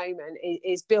do at the moment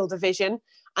is build a vision.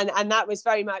 And that was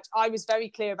very much, I was very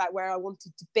clear about where I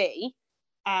wanted to be.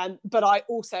 But I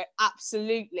also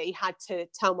absolutely had to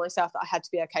tell myself that I had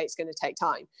to be okay. It's going to take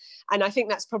time. And I think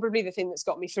that's probably the thing that's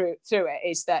got me through it,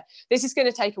 is that this is going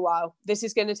to take a while.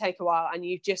 And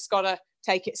you've just got to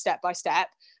take it step by step.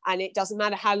 And it doesn't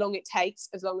matter how long it takes,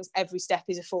 as long as every step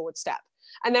is a forward step.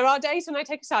 And there are days when I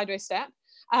take a sideways step,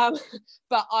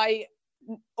 but I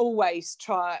always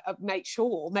try make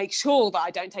sure that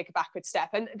I don't take a backward step.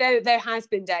 And there has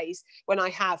been days when I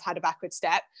have had a backward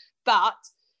step, but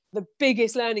the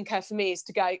biggest learning curve for me is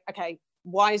to go, okay,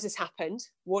 why has this happened?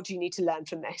 What do you need to learn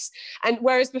from this? And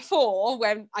whereas before,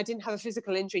 when I didn't have a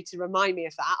physical injury to remind me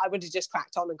of that, I would have just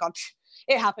cracked on and gone,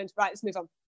 it happened, right, let's move on.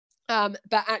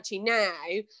 But actually now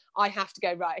I have to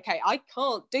go, right, okay, I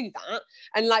can't do that.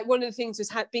 And like, one of the things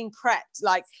was being prepped,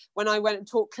 like when I went and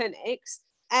taught clinics,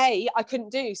 I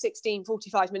couldn't do 16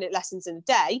 45-minute lessons in a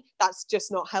day. That's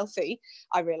just not healthy,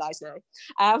 I realise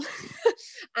now.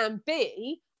 And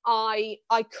B, I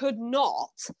could not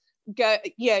go,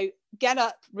 get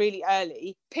up really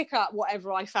early, pick up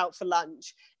whatever I felt for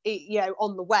lunch,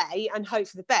 on the way, and hope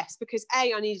for the best, because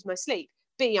A, I needed my sleep,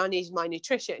 B, I needed my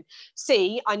nutrition,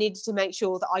 C, I needed to make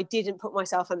sure that I didn't put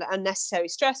myself under unnecessary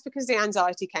stress because the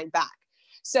anxiety came back.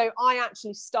 So I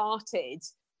actually started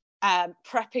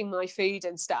prepping my food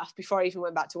and stuff before I even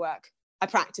went back to work. I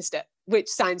practiced it, which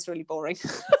sounds really boring,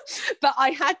 but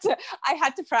I had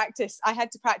to practice.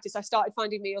 I started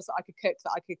finding meals that I could cook,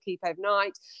 that I could keep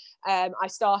overnight. I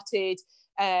started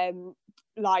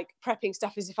like prepping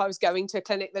stuff as if I was going to a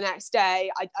clinic the next day.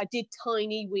 I did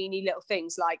tiny weeny little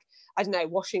things like, I don't know,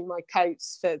 washing my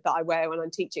coats that I wear when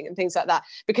I'm teaching and things like that,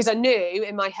 because I knew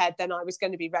in my head then I was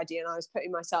going to be ready, and I was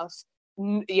putting myself,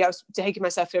 I was taking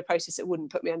myself through a process that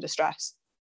wouldn't put me under stress.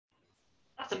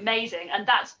 That's amazing. And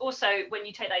that's also, when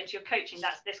you take that into your coaching,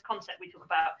 that's this concept we talk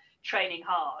about, training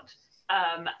hard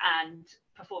and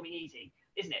performing easy,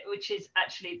 isn't it? Which is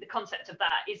actually, the concept of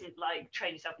that isn't like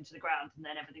train yourself into the ground and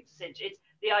then everything's a cinch. It's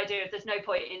the idea of there's no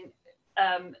point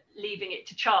in leaving it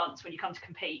to chance when you come to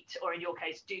compete, or in your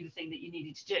case, do the thing that you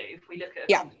needed to do. If we look at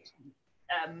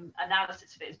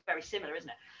analysis of it, is very similar, isn't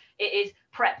it? It is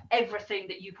prep everything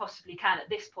that you possibly can at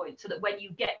this point, so that when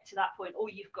you get to that point, all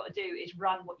you've got to do is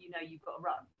run what you know you've got to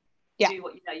run. Do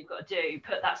what you know you've got to do,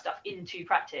 put that stuff into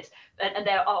practice. And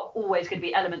there are always going to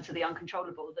be elements of the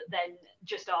uncontrollable that then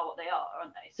just are what they are,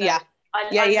 aren't they? So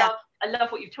I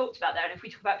love what you've talked about there. And if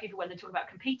we talk about people when they talk about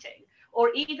competing,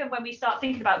 or even when we start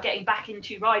thinking about getting back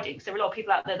into riding, so there are a lot of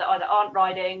people out there that either aren't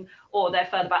riding or they're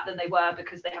further back than they were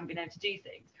because they haven't been able to do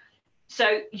things.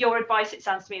 So your advice, it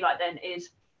sounds to me like then,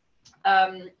 is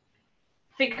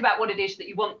think about what it is that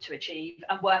you want to achieve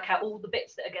and work out all the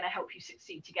bits that are going to help you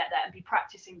succeed to get there, and be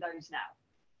practicing those now.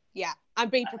 Yeah, and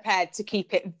be prepared to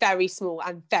keep it very small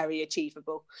and very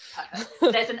achievable.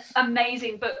 Perfect. There's an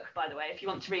amazing book, by the way, if you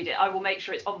want to read it. I will make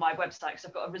sure it's on my website, because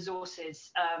I've got a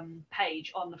resources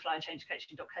page on the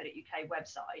flyandchangecoaching.co.uk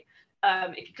website.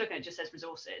 If you click on it, it just says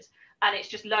resources, and it's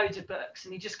just loads of books,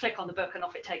 and you just click on the book and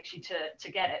off it takes you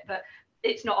to get it. But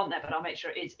it's not on there, but I'll make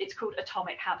sure it is. It's called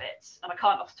Atomic Habits, and I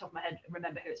can't off the top of my head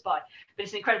remember who it's by, but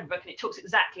it's an incredible book, and it talks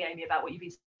exactly, Amy, about what you've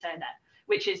been saying there,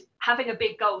 which is having a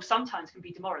big goal sometimes can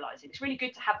be demoralizing. It's really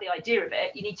good to have the idea of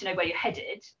it. You need to know where you're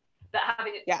headed, but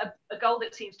having a goal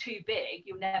that seems too big,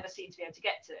 you'll never seem to be able to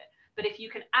get to it. But if you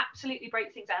can absolutely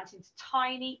break things down into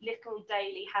tiny little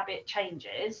daily habit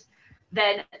changes,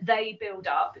 then they build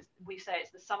up. We say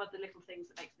it's the sum of the little things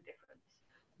that makes the difference.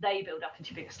 They build up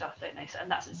into bigger stuff, don't they? And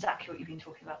that's exactly what you've been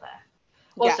talking about there.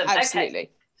 Awesome. Yeah, absolutely.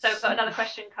 Okay. So I've got another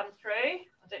question come through.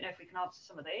 I don't know if we can answer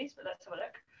some of these, but let's have a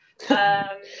look.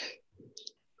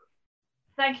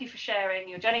 Thank you for sharing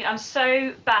your journey. I'm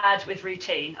so bad with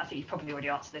routine. I think you've probably already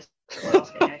answered this.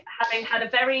 Having had a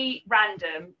very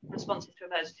random responses to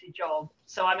emergency job,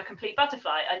 so I'm a complete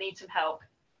butterfly. I need some help.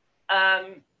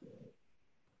 Sorry,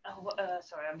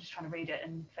 I'm just trying to read it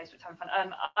in Facebook time.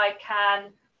 I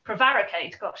can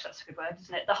prevaricate. Gosh, that's a good word,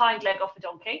 isn't it? The hind leg off a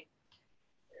donkey.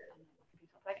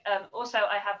 Also,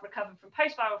 I have recovered from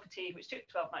post-viral fatigue, which took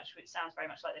 12 months, which sounds very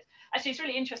much like this. Actually, it's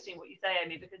really interesting what you say,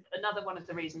 Amy, because another one of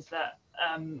the reasons that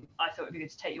I thought it would be good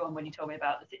to take you on when you told me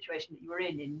about the situation that you were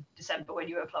in December when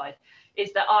you applied,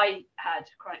 is that I had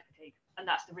chronic fatigue. And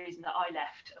that's the reason that I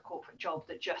left a corporate job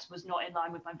that just was not in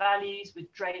line with my values,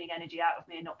 with draining energy out of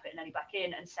me and not putting any back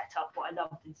in, and set up what I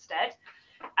loved instead.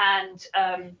 And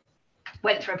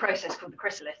went through a process called the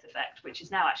chrysalis effect, which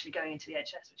is now actually going into the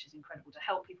NHS, which is incredible, to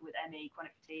help people with ME,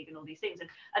 chronic fatigue, and all these things.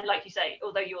 And like you say,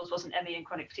 although yours wasn't ME and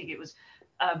chronic fatigue, it was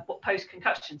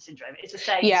post-concussion syndrome. It's the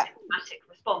same symptomatic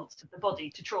response of the body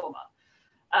to trauma.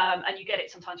 And you get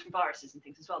it sometimes from viruses and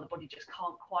things as well. The body just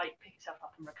can't quite pick itself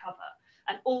up and recover.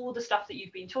 And all the stuff that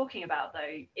you've been talking about,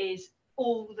 though, is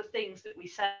all the things that we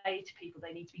say to people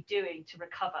they need to be doing to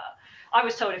recover. I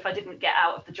was told if I didn't get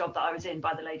out of the job that I was in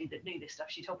by the lady that knew this stuff,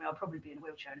 she told me I'd probably be in a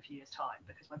wheelchair in a few years' time,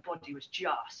 because my body was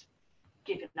just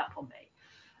giving up on me.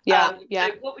 So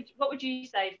what would you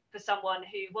say for someone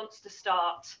who wants to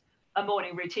start a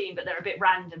morning routine, but they're a bit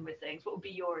random with things? What would be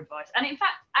your advice? And in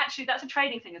fact, actually, that's a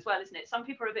training thing as well, isn't it? Some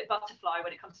people are a bit butterfly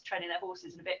when it comes to training their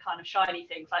horses, and a bit kind of shiny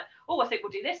things like, oh, I think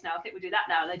we'll do this now, I think we'll do that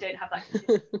now, and they don't have that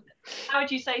consistency. How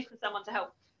would you say for someone to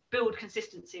help build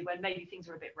consistency when maybe things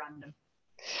are a bit random?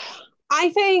 I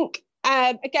think,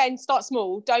 again, start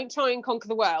small. Don't try and conquer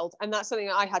the world. And that's something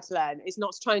that I had to learn, is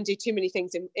not to try and do too many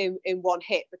things in one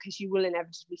hit, because you will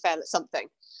inevitably fail at something.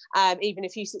 Even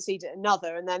if you succeed at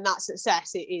another, and then that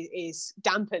success is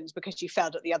dampened because you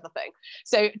failed at the other thing.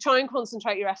 So try and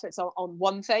concentrate your efforts on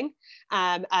one thing,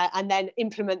 and then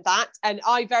implement that. And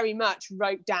I very much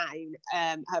wrote down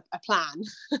a plan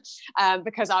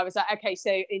because I was like, okay,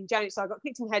 so in January, so I got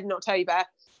kicked in the head in October.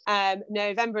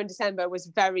 November and December was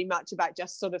very much about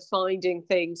just sort of finding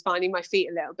my feet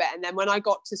a little bit. And then when I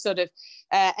got to sort of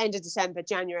end of December,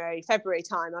 January, February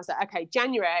time, I was like, okay,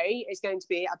 January is going to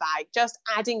be about just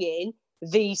adding in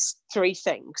these 3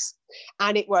 things.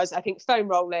 And it was, I think, foam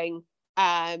rolling,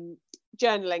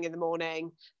 journaling in the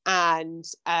morning, and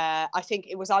I think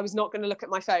it was, I was not going to look at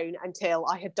my phone until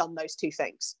I had done those 2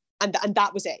 things. And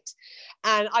that was it.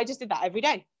 And I just did that every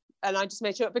day. And I just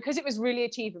made sure, because it was really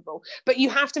achievable. But you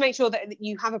have to make sure that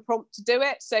you have a prompt to do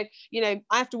it. So, I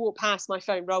have to walk past my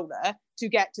foam roller to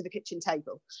get to the kitchen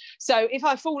table. So if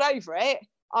I fall over it,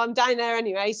 I'm down there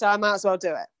anyway, so I might as well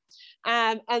do it.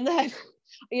 And then,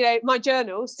 my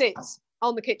journal sits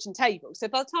on the kitchen table. So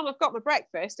by the time I've got my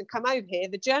breakfast and come over here,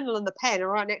 the journal and the pen are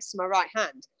right next to my right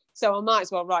hand. So I might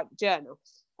as well write the journal.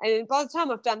 And by the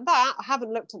time I've done that, I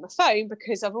haven't looked at my phone,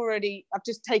 because I've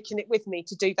just taken it with me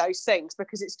to do those things,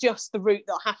 because it's just the route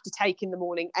that I have to take in the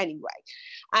morning anyway.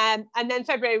 And then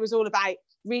February was all about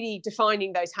really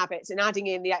defining those habits and adding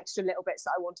in the extra little bits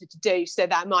that I wanted to do. So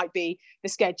that might be the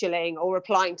scheduling or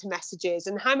replying to messages,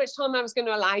 and how much time I was going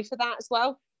to allow for that as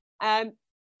well.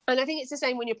 And I think it's the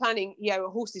same when you're planning, a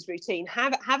horse's routine.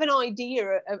 Have an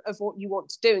idea of what you want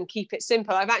to do and keep it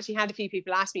simple. I've actually had a few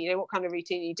people ask me, what kind of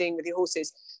routine are you doing with your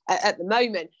horses at the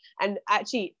moment? And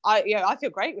actually, I feel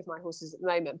great with my horses at the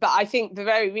moment. But I think the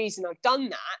very reason I've done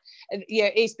that,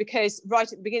 is because right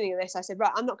at the beginning of this, I said,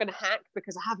 right, I'm not going to hack,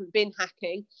 because I haven't been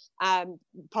hacking,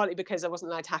 partly because I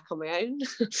wasn't allowed to hack on my own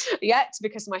yet,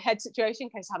 because of my head situation, in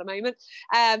case I had a moment.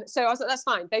 So I was like, that's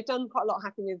fine. They've done quite a lot of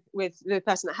hacking with the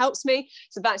person that helps me.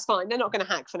 So that's fine. They're not going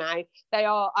to hack for now.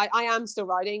 I am still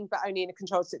riding, but only in a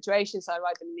controlled situation. So I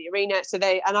ride them in the arena.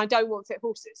 And I don't want fit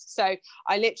horses. So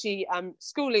I literally am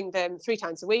schooling them 3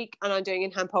 times a week, and I'm doing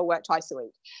in-hand pole work twice a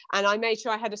week. And I made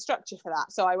sure I had a structure for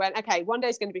that. So I went, okay, one day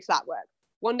is going to be flat work.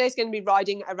 One day is going to be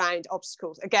riding around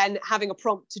obstacles. Again, having a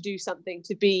prompt to do something,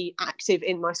 to be active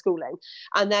in my schooling.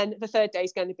 And then the third day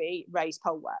is going to be raised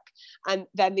pole work. And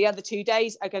then the other 2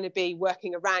 days are going to be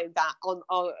working around that on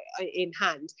in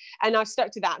hand. And I've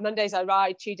stuck to that. Mondays I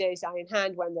ride, Tuesdays I in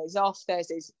hand, Wednesdays off,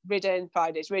 Thursdays ridden,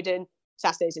 Fridays ridden,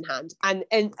 Saturdays in hand, and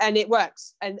it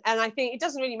works. And I think it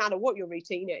doesn't really matter what your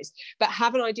routine is, but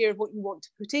have an idea of what you want to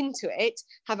put into it,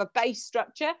 have a base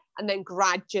structure, and then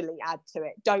gradually add to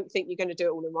it. Don't think you're going to do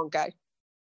it all in one go.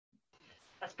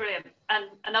 That's brilliant. And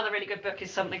another really good book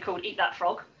is something called Eat That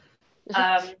Frog.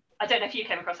 I don't know if you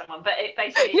came across that one, but it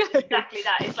basically is exactly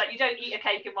that. It's like, you don't eat a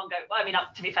cake in one go. Well, I mean,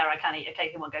 to be fair, I can eat a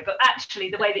cake in one go, but actually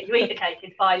the way that you eat a cake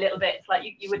is by little bits. Like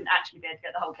you wouldn't actually be able to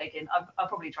get the whole cake in. I'll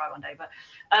probably try one day, but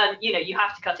you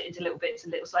have to cut it into little bits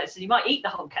and little slices. So you might eat the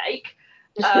whole cake,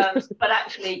 but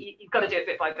actually you've got to do it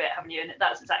bit by bit, haven't you? And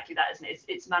that's exactly that, isn't it?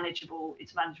 It's manageable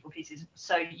pieces,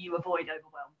 so you avoid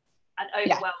overwhelm. And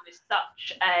overwhelm is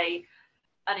such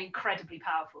an incredibly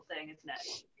powerful thing, isn't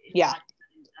it?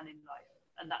 And in life.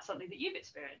 And that's something that you've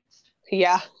experienced.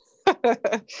 Yeah,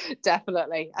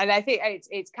 definitely. And I think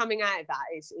it's coming out of that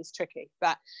is tricky,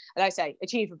 but like I say,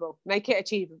 achievable. Make it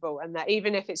achievable, and that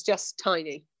even if it's just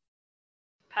tiny.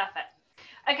 Perfect.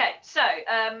 Okay, so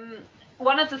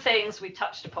one of the things we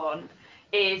touched upon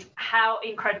is how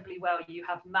incredibly well you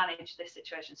have managed this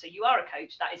situation. So you are a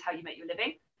coach. That is how you make your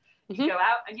living. You go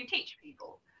out and you teach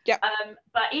people. Yeah.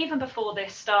 But even before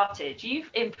this started, you've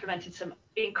implemented some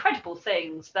incredible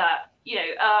things that,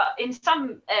 in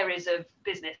some areas of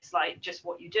business, like just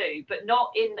what you do, but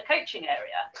not in the coaching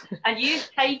area. And you've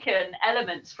taken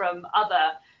elements from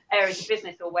other areas of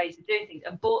business or ways of doing things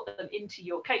and brought them into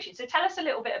your coaching. So tell us a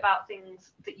little bit about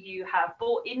things that you have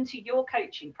brought into your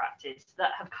coaching practice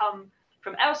that have come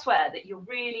from elsewhere that your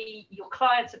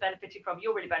clients are benefiting from,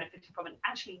 you're really benefiting from, and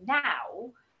actually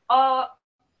now are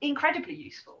incredibly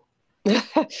useful.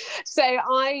 So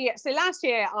last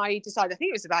year I decided, I think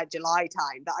it was about July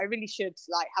time, that I really should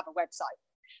have a website.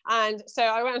 And so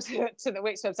I went to the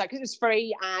Wix website because it was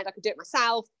free and I could do it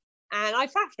myself. And I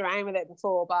faffed around with it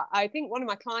before, but I think one of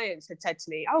my clients had said to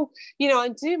me, oh,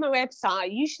 I'm doing my website,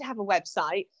 you should have a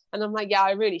website. And I'm like, yeah,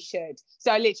 I really should.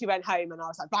 So I literally went home and I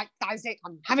was like, right, that's it,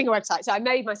 I'm having a website. So I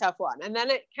made myself one. And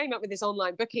then it came up with this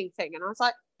online booking thing. And I was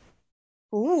like,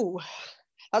 ooh,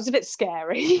 that was a bit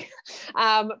scary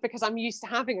because I'm used to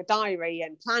having a diary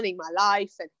and planning my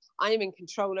life, and I am in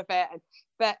control of it.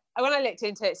 But when I looked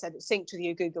into it, it said it's synced with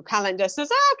your Google Calendar. So I was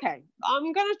like, okay,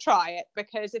 I'm going to try it,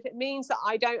 because if it means that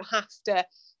I don't have to,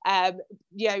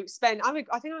 spend, I think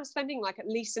I was spending at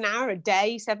least an hour a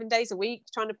day, 7 days a week,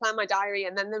 trying to plan my diary.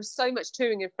 And then there was so much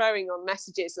toing and froing on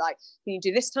messages like, can you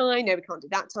do this time? No, we can't do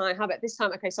that time. How about this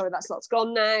time? Okay, sorry, that slot's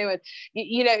gone now. And,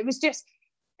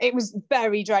 it was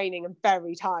very draining and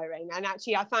very tiring. And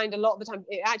actually, I found a lot of the time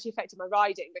it actually affected my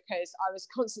riding, because I was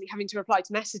constantly having to reply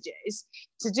to messages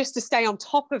to stay on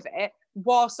top of it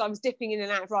whilst I was dipping in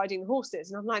and out of riding the horses.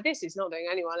 And I'm like, this is not doing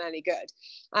anyone any good.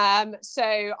 So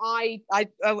I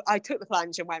took the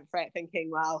plunge and went for it, thinking,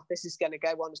 well, this is going to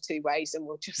go one of two ways, and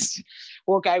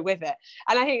we'll go with it.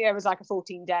 And I think there was a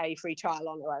 14-day free trial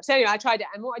on it. So anyway, I tried it.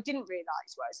 And what I didn't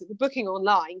realise was that the booking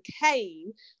online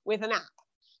came with an app.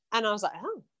 And I was like,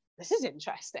 oh, this is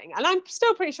interesting. And I'm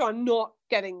still pretty sure I'm not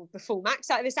getting the full max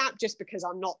out of this app, just because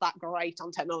I'm not that great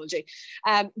on technology.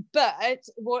 But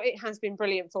what it has been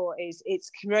brilliant for is it's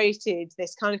created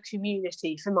this kind of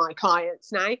community for my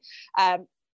clients now.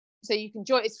 So you can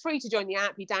join, it's free to join the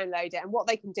app, you download it, and what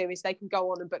they can do is they can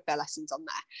go on and book their lessons on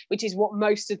there, which is what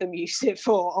most of them use it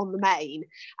for on the main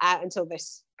until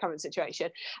this current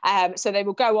situation. So they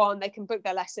will go on, they can book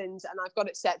their lessons, and I've got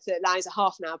it set to allows a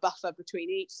half an hour buffer between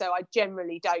each. So I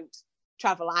generally don't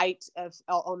travel out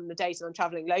on the days that I'm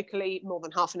traveling locally more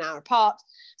than half an hour apart.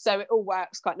 So it all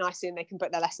works quite nicely, and they can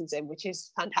book their lessons in, which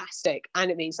is fantastic. And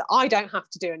it means that I don't have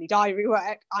to do any diary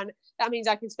work, and that means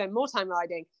I can spend more time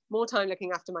riding, more time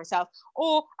looking after myself,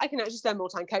 or I can actually spend more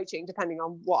time coaching, depending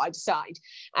on what I decide.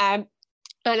 And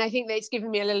I think that it's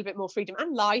given me a little bit more freedom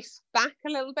and life back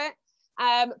a little bit.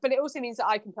 But it also means that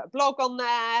I can put a blog on there.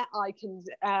 I can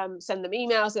send them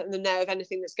emails, let them know of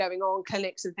anything that's going on,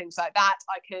 clinics and things like that.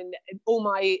 I can, all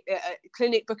my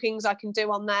clinic bookings I can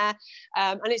do on there.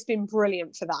 And it's been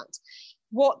brilliant for that.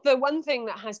 The one thing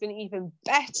that has been even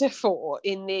better for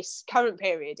in this current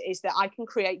period is that I can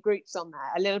create groups on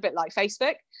there, a little bit like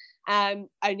Facebook.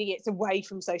 only it's away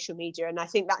from social media. And I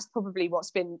think that's probably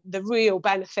what's been the real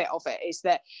benefit of it, is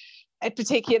that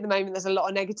particularly at the moment there's a lot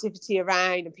of negativity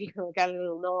around, and people are getting a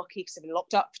little narky because they've been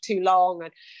locked up for too long,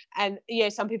 and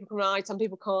some people can ride, some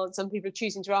people can't, some people are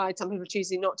choosing to ride, some people are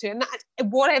choosing not to, and that,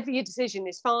 whatever your decision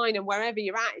is fine, and wherever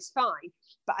you're at is fine.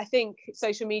 But I think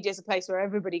social media is a place where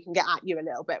everybody can get at you a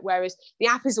little bit, whereas the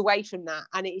app is away from that,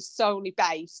 and it is solely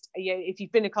based, if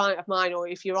you've been a client of mine or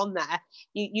if you're on there,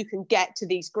 you can get to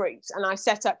these groups. And I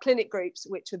set up clinic groups,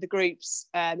 which are the groups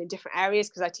in different areas,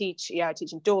 because I teach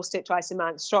in Dorset twice a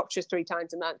month, Shropshire 3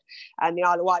 times a month, and the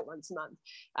Isle of Wight once a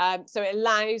month. So it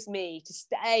allows me to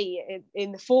stay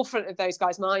in the forefront of those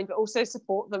guys' mind, but also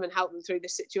support them and help them through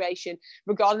this situation,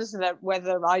 regardless of whether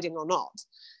they're riding or not.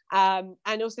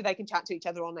 And also they can chat to each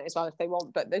other on it as well if they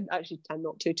want, but they actually tend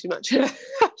not to too much.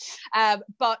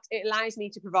 But it allows me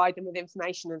to provide them with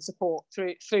information and support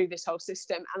through this whole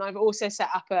system. And I've also set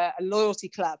up a loyalty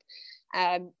club,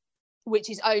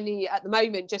 which is only at the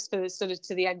moment just for sort of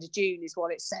to the end of June is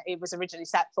what it was originally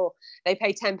set for. They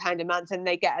pay £10 a month and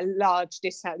they get a large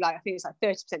discount, I think it's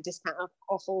 30% discount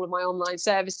off all of my online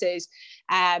services.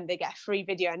 They get a free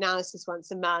video analysis once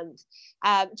a month.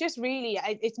 Just really,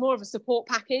 it's more of a support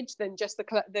package than just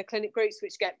the clinic groups,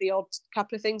 which get the odd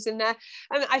couple of things in there.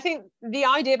 And I think the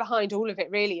idea behind all of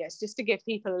it really is just to give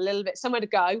people a little bit somewhere to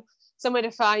go, somewhere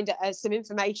to find some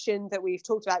information that we've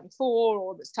talked about before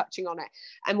or that's touching on it.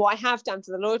 And what I have done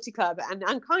for the loyalty club and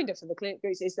kind of for the clinic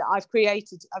groups is that I've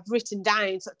written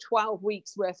down sort of 12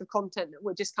 weeks worth of content that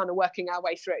we're just kind of working our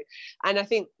way through. And I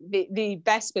think the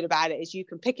best bit about it is you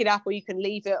can pick it up or you can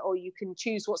leave it or you can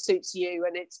choose what suits you.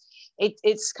 And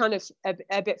it's kind of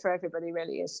a bit for everybody,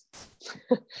 really is.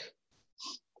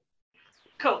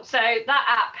 Cool. So that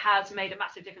app has made a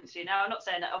massive difference to you. Now, I'm not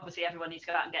saying that obviously everyone needs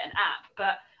to go out and get an app,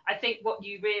 but I think what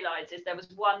you realise is there was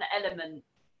one element,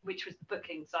 which was the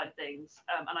booking side of things.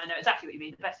 And I know exactly what you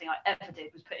mean. The best thing I ever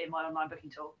did was put in my online booking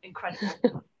tool.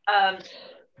 Incredible.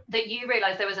 That you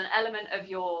realised there was an element of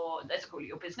your, let's call it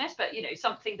your business, but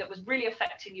something that was really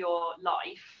affecting your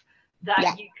life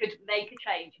that you could make a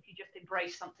change if you just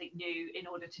embrace something new in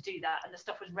order to do that. And the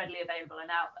stuff was readily available and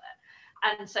out there.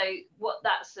 And so what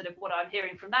I'm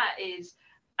hearing from that is,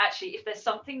 actually, if there's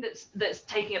something that's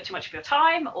taking up too much of your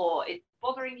time, or it's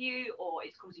bothering you, or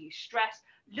it's causing you stress,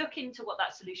 look into what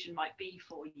that solution might be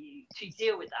for you to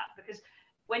deal with that. Because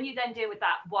when you then deal with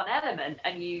that one element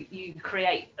and you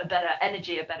create a better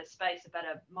energy, a better space, a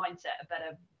better mindset, a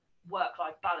better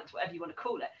work-life balance, whatever you want to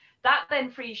call it, that then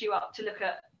frees you up to look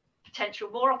at potential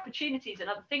more opportunities and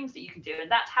other things that you can do.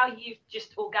 And that's how you've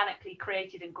just organically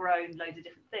created and grown loads of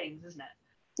different things, isn't it?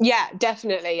 Yeah,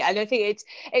 definitely. And I think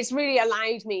it's really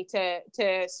allowed me to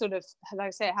sort of, like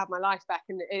I say, have my life back.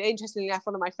 And interestingly enough,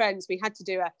 one of my friends, we had to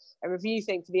do a review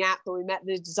thing for the app, but we met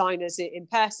the designers in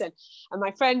person, and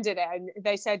my friend did it, and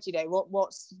they said,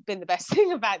 what's been the best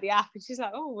thing about the app? And she's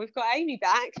like, oh, we've got Amy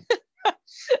back.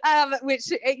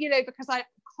 Which, because I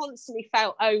constantly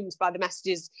felt owned by the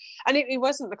messages, and it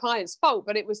wasn't the client's fault,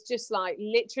 but it was just like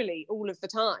literally all of the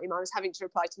time I was having to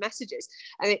reply to messages,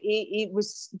 and it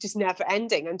was just never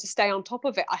ending. And to stay on top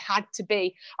of it,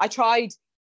 I tried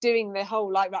doing the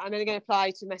whole right, I'm only going to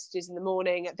reply to messages in the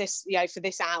morning at this, for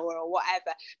this hour or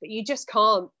whatever, but you just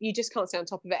can't stay on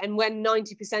top of it. And when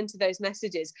 90% of those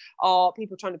messages are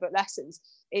people trying to book lessons,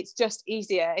 it's just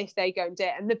easier if they go and do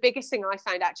it. And the biggest thing I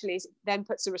found actually is it then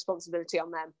puts the responsibility on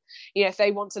them. If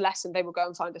they want a lesson, they will go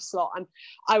and find a slot. And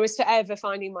I was forever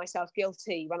finding myself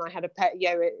guilty when I had a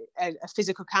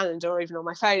physical calendar, or even on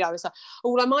my phone. I was like,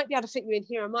 oh, well, I might be able to fit you in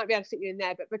here, I might be able to fit you in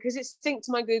there, but because it's synced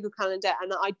to my Google Calendar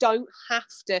and I don't have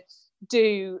to I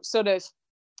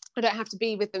don't have to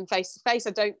be with them face to face,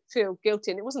 I don't feel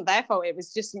guilty. And it wasn't their fault, it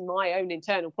was just my own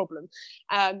internal problem,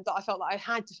 that I felt like I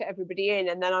had to fit everybody in,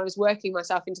 and then I was working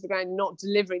myself into the ground, not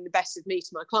delivering the best of me to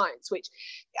my clients, which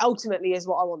ultimately is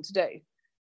what I want to do.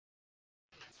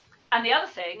 And the other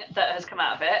thing that has come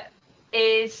out of it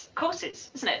is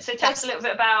courses, isn't it? So tell us a little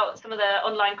bit about some of the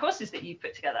online courses that you've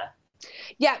put together.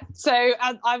 Yeah, so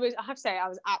I have to say I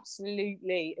was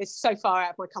absolutely, it's so far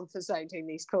out of my comfort zone doing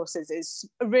these courses, it's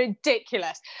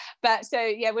ridiculous. But so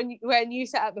yeah, when you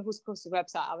set up the Horse Courses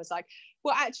website, I was like,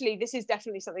 well, actually, this is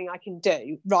definitely something I can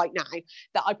do right now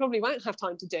that I probably won't have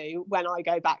time to do when I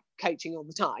go back coaching all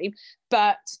the time.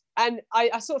 And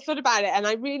I sort of thought about it, and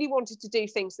I really wanted to do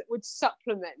things that would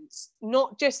supplement,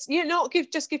 not just, not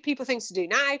give people things to do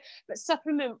now, but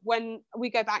supplement when we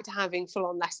go back to having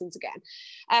full-on lessons again.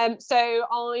 So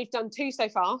I've done 2 so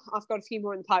far. I've got a few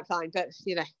more in the pipeline, but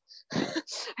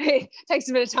it takes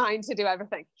a bit of time to do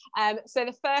everything. So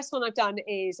the first one I've done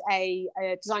is a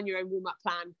design your own warm-up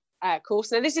plan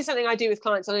course. Now, this is something I do with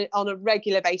clients on a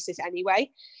regular basis anyway,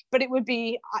 but it would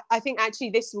be, I think actually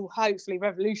this will hopefully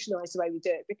revolutionize the way we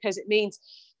do it, because it means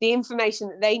the information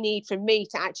that they need from me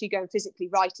to actually go and physically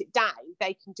write it down,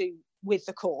 they can do with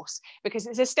the course, because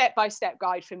it's a step-by-step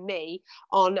guide from me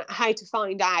on how to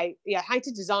find out, how to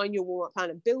design your warm-up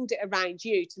plan and build it around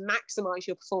you to maximize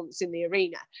your performance in the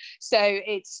arena. So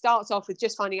it starts off with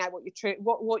just finding out what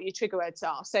your trigger words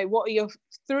are. So what are your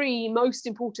 3 most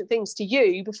important things to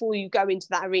you before you go into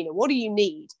that arena? What do you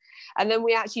need? And then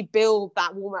we actually build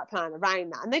that warm-up plan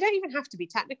around that. And they don't even have to be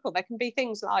technical. They can be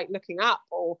things like looking up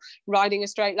or riding a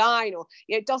straight line, or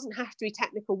it doesn't have to be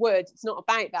technical words. It's not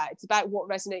about that. It's about what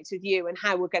resonates with you and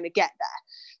how we're going to get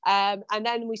there. And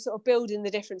then we sort of build in the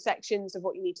different sections of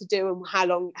what you need to do and how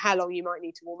long you might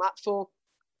need to warm up for.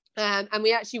 And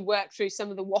we actually work through some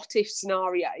of the what if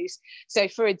scenarios. So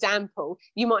for example,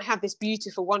 you might have this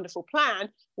beautiful, wonderful plan.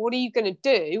 What are you going to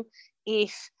do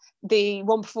if the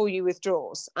one before you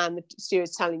withdraws and the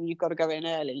steward's telling you you've got to go in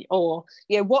early? Or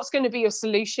what's going to be your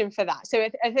solution for that? So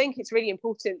I think it's really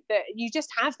important that you just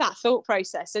have that thought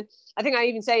process. And I think I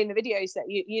even say in the videos that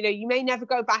you may never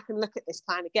go back and look at this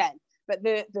plan again, but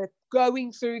the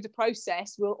going through the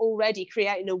process will already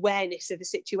create an awareness of the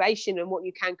situation and what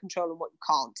you can control and what you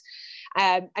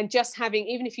can't. And just having,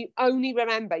 even if you only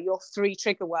remember your 3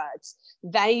 trigger words,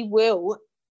 they will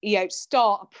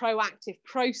start a proactive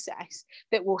process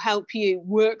that will help you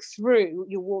work through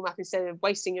your warm-up instead of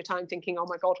wasting your time thinking, oh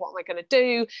my God, what am I going to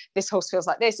do? This horse feels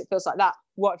like this, it feels like that.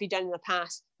 What have you done in the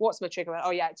past? What's my trigger? Oh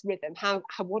yeah, it's rhythm.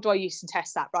 What do I use to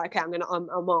test that? Right, okay, I'm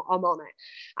on it.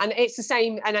 And it's the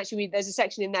same. And actually there's a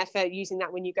section in there for using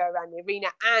that when you go around the arena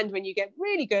and when you get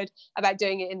really good about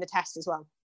doing it in the test as well.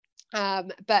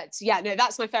 But yeah, no,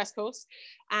 that's my first course.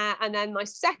 And then my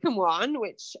second one,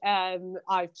 which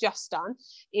I've just done,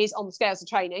 is on the scales of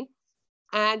training.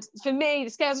 And for me, the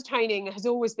scales of training has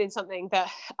always been something that,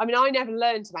 I never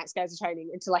learned about scales of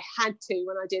training until I had to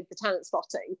when I did the talent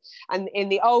spotting. And in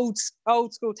the old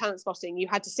school talent spotting, you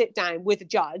had to sit down with a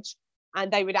judge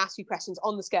and they would ask you questions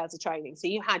on the scales of training. So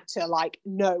you had to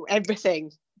know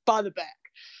everything by the book.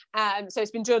 So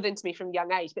it's been drilled into me from a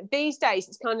young age. But these days,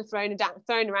 it's kind of thrown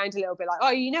around a little bit, like,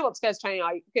 oh, you know what scales of training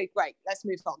are? Okay, great, let's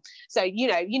move on. So you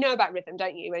know about rhythm,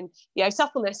 don't you? And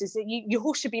suppleness is that your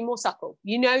horse should be more supple.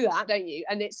 You know that, don't you?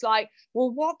 And it's like,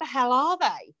 well, what the hell are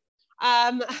they?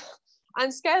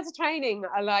 And scales of training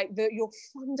are like your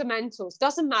fundamentals.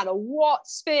 Doesn't matter what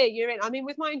sphere you're in.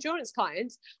 With my endurance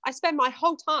clients, I spend my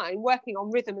whole time working on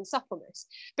rhythm and suppleness,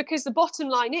 because the bottom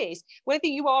line is, whether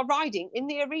you are riding in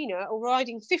the arena or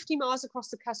riding 50 miles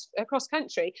across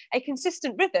country, a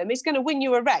consistent rhythm is going to win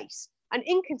you a race. An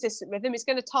inconsistent rhythm is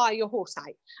going to tire your horse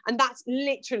out. And that's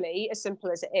literally as simple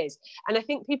as it is. And I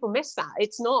think people miss that.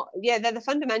 It's not, they're the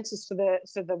fundamentals for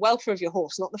the welfare of your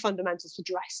horse, not the fundamentals for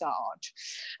dressage.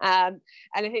 And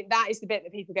I think that is the bit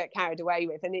that people get carried away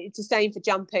with. And it's the same for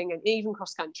jumping and even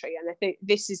cross country. And I think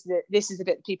this is the bit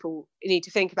that people need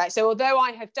to think about. So although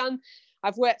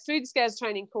I've worked through the scales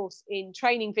training course in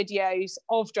training videos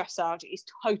of dressage, it's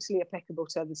totally applicable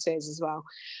to other spheres as well.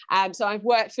 So I've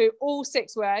worked through all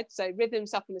 6 words, so rhythm,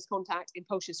 suppleness, contact,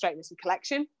 impulsion, straightness and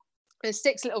collection. There's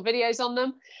 6 little videos on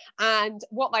them, and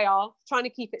what they are, trying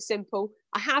to keep it simple.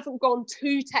 I haven't gone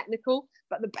too technical,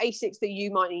 but the basics that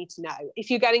you might need to know. If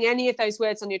you're getting any of those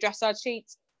words on your dressage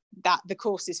sheets, that the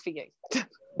course is for you.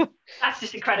 That's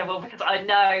just incredible, because I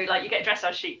know, you get a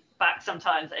dressage sheet back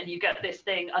sometimes and you get this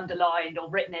thing underlined or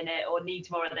written in it, or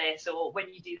needs more of this, or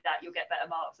when you do that you'll get better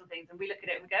marks and things, and we look at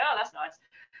it and we go, oh, that's nice.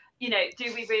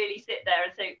 Do we really sit there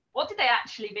and think, what do they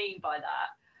actually mean by that?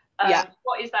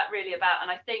 What is that really about?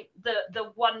 And I think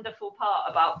the wonderful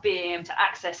part about being able to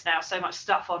access now so much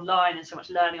stuff online and so much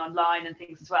learning online and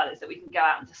things as well, is that we can go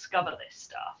out and discover this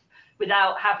stuff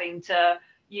without having to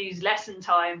use lesson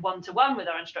time one-to-one with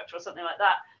our instructor or something like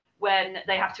that, when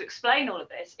they have to explain all of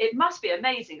this. It must be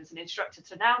amazing as an instructor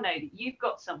to now know that you've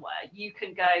got somewhere you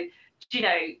can go,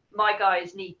 my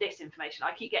guys need this information.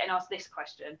 I keep getting asked this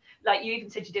question. You even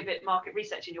said you did a bit of market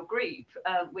research in your group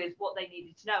with what they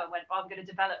needed to know, and went, I'm going to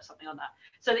develop something on that.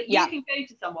 So that you can go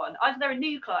to someone, either they're a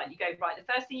new client, you go, right,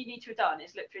 the first thing you need to have done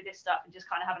is look through this stuff and just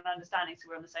kind of have an understanding so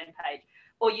we're on the same page.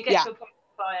 Or you get to a point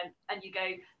client and you go,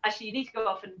 actually you need to go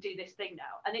off and do this thing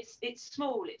now, and it's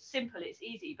small, it's simple, it's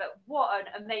easy, but what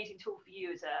an amazing tool for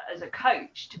you as a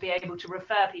coach to be able to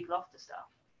refer people off to stuff.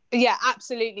 Yeah,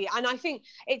 absolutely. And I think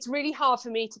it's really hard for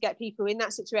me to get people in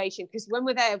that situation, because when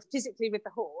we're there physically with the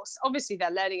horse, obviously they're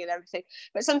learning and everything,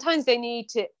 but sometimes they need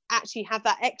to actually have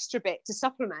that extra bit to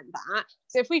supplement that.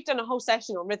 So if we've done a whole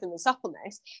session on rhythm and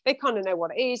suppleness, they kind of know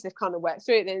what it is, they've kind of worked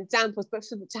through it, the examples, but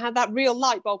to have that real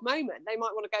light bulb moment, they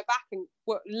might want to go back and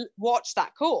watch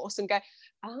that course and go,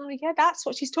 oh yeah, that's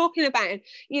what she's talking about. And,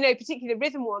 you know, particularly the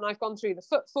rhythm one, I've gone through the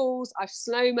footfalls, I've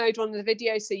slow-mode one of the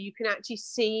videos so you can actually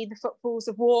see the footfalls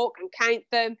of walk and count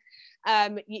them.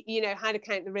 You know, how to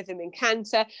count the rhythm in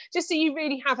canter, just so you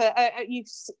really have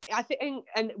I think,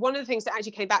 and one of the things that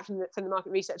actually came back from the market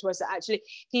research was that actually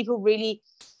people really,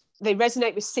 they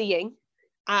resonate with seeing.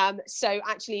 So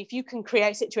actually, if you can create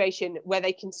a situation where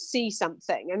they can see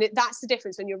something, and that's the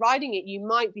difference. When you're riding it, you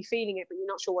might be feeling it, but you're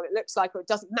not sure what it looks like, or it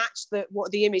doesn't match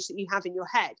the image that you have in your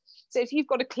head. So if you've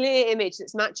got a clear image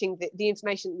that's matching the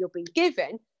information that you're being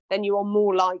given, then you are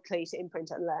more likely to imprint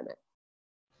and learn it.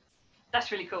 That's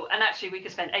really cool. And actually, we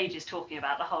could spend ages talking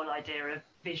about the whole idea of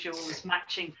visuals,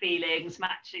 matching feelings,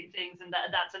 matching things. And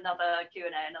that's another Q&A,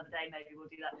 another day. Maybe we'll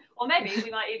do that. Or maybe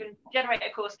we might even generate a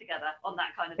course together on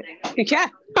that kind of thing. Yeah.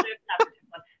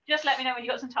 Just let me know when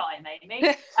you've got some time,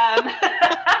 Amy. And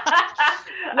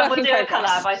we'll do a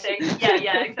collab, I think. Yeah,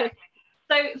 exactly.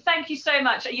 So thank you so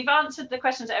much. You've answered the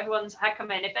questions that everyone's had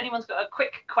come in. If anyone's got a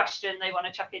quick question they want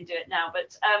to chuck in, do it now.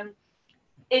 But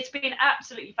it's been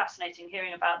absolutely fascinating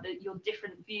hearing about your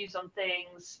different views on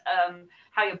things,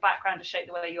 how your background has shaped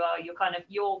the way you are,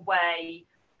 your way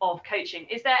of coaching.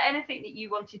 Is there anything that you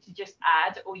wanted to just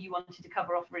add, or you wanted to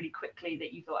cover off really quickly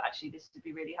that you thought actually this would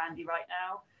be really handy right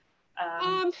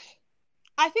now?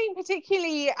 I think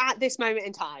particularly at this moment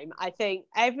in time, I think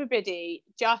everybody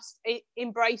just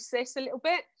embrace this a little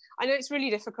bit. I know it's really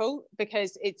difficult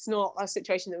because it's not a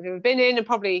situation that we've ever been in, and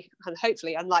probably and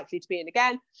hopefully unlikely to be in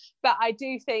again. But I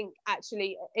do think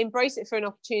actually embrace it for an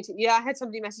opportunity. Yeah, I had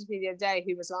somebody message me the other day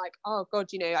who was like, oh God,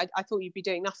 you know, I thought you'd be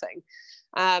doing nothing.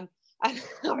 And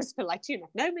I was like, do you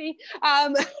not know me?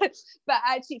 But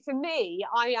actually for me,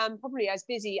 I am probably as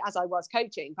busy as I was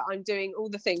coaching, but I'm doing all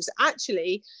the things that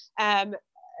actually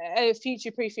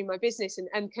future-proofing my business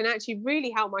and can actually really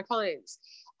help my clients.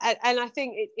 And I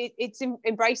think it's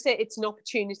embrace it. It's an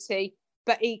opportunity,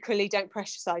 but equally don't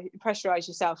pressurize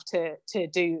yourself to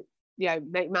do, you know,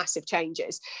 make massive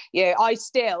changes. You know, I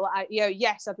still, you know,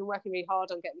 yes, I've been working really hard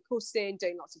on getting the course in,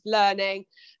 doing lots of learning,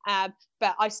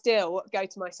 but I still go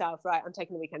to myself, right, I'm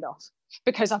taking the weekend off,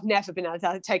 because I've never been able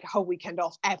to take a whole weekend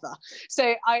off ever.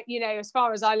 So I, you know, as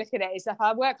far as I look at it, is if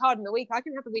I work hard in the week, I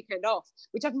can have the weekend off,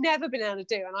 which I've never been able to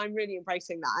do, and I'm really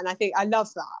embracing that, and I think I love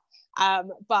that.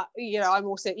 But you know, I'm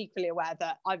also equally aware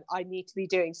that I need to be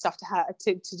doing stuff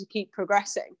to keep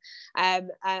progressing, and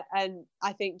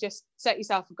I think just set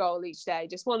yourself a goal each day,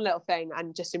 just one little thing,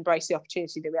 and just embrace the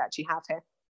opportunity that we actually have here.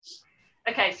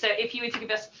 Okay, so if you were to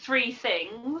give us 3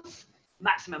 things,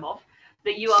 maximum of,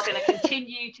 that you are going to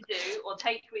continue to do or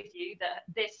take with you that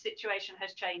this situation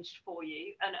has changed for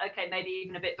you, and okay, maybe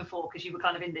even a bit before, because you were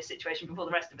kind of in this situation before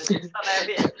the rest of us in some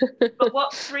areas, but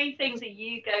what 3 things are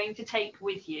you going to take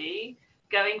with you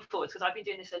going forward? Because I've been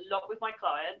doing this a lot with my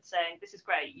clients, saying this is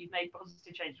great, you've made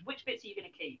positive changes, which bits are you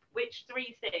going to keep? Which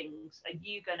 3 things are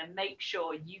you going to make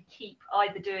sure you keep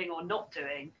either doing or not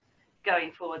doing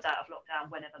going forwards out of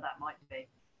lockdown, whenever that might be?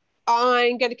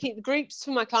 I'm going to keep the groups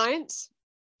for my clients,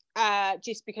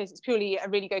 just because it's purely a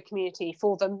really good community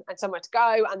for them and somewhere to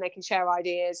go, and they can share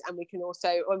ideas, and we can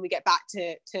also, when we get back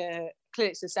to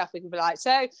clinics and stuff, we can be like,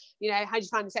 so, you know, how do you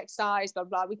find this exercise, blah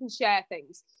blah, we can share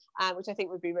things, which I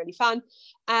think would be really fun.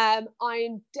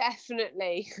 I'm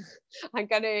definitely I'm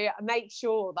going to make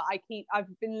sure that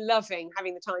I've been loving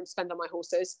having the time to spend on my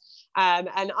horses, and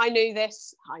I knew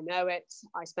this, I know it,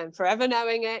 I spend forever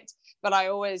knowing it, but I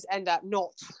always end up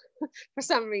not for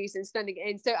some reason spending it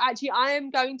in. So actually I am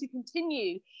going to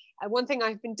continue, one thing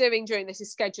I've been doing during this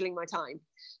is scheduling my time,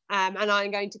 and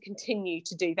I'm going to continue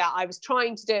to do that. I was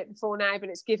trying to do it before now, but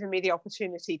it's given me the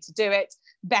opportunity to do it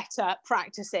better,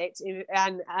 practice it,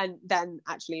 and then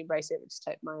actually embrace it, which is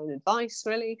take my own advice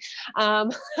really.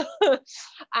 And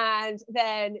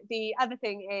then the other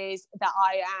thing is that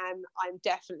I'm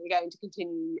definitely going to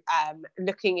continue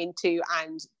looking into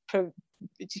and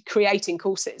creating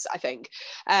courses, I think,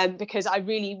 because I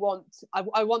really want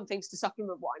I want things to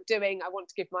supplement what I'm doing. I want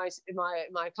to give my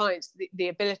clients the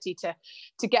ability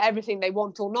to get everything they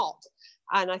want or not,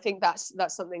 and I think that's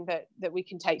something that we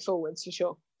can take forwards for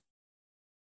sure.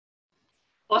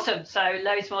 Awesome. So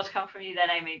loads more to come from you then,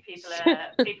 Amy.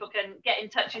 People can get in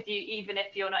touch with you even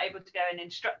if you're not able to go and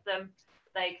instruct them.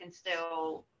 They can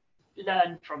still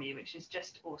learn from you, which is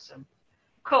just awesome.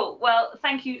 Cool. Well,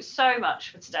 thank you so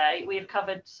much for today. We have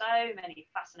covered so many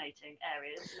fascinating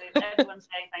areas. Everyone's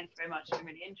saying thank you very much. It's been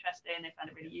really interesting. They found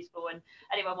it really useful. And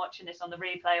anyone watching this on the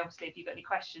replay, obviously, if you've got any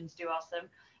questions, do ask them.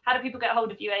 How do people get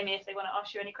hold of you, Amy, if they want to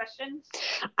ask you any questions?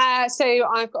 So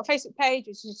I've got a Facebook page,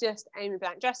 which is just Amy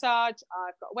Blank Dressage.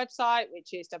 I've got a website,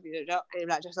 which is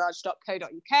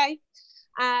www.amyblankdressage.co.uk.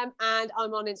 And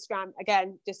I'm on Instagram,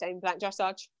 again, just Amy Blank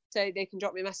Dressage. So they can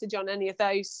drop me a message on any of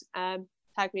those,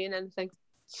 tag me in anything.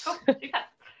 Cool, super.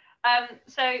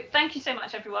 So thank you so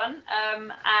much, everyone.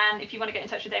 And if you want to get in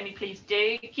touch with Amy, please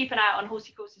do. Keep an eye out on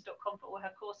horseycourses.com for all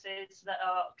her courses that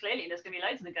are clearly, there's going to be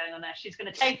loads of them going on there. She's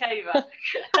going to take over.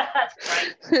 That's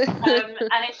great.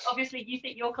 And if obviously you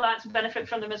think your clients will benefit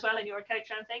from them as well and you're a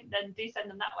coach or anything, then do send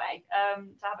them that way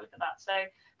to have a look at that. So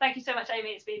thank you so much, Amy.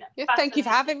 It's been thank you for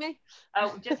having me.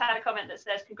 We've just had a comment that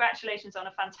says congratulations on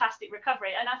a fantastic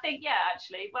recovery. And I think, yeah,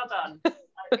 actually, well done.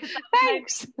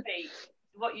 Thanks.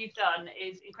 What you've done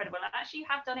is incredible, and actually you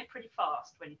have done it pretty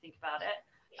fast when you think about it,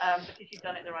 because you've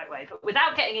done it the right way. But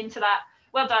without getting into that,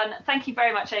 well done. Thank you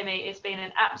very much, Amy. It's been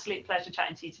an absolute pleasure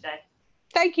chatting to you today.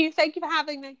 Thank you for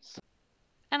having me.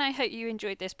 And I hope you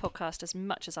enjoyed this podcast as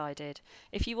much as I did.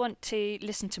 If you want to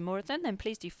listen to more of them, then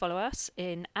please do follow us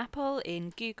in Apple, in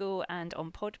Google, and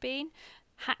on Podbean.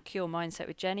 Hack Your Mindset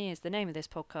with Jenny is the name of this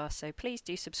podcast, so please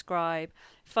do subscribe,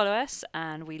 follow us,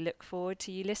 and we look forward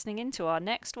to you listening into our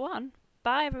next one.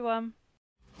 Bye, everyone.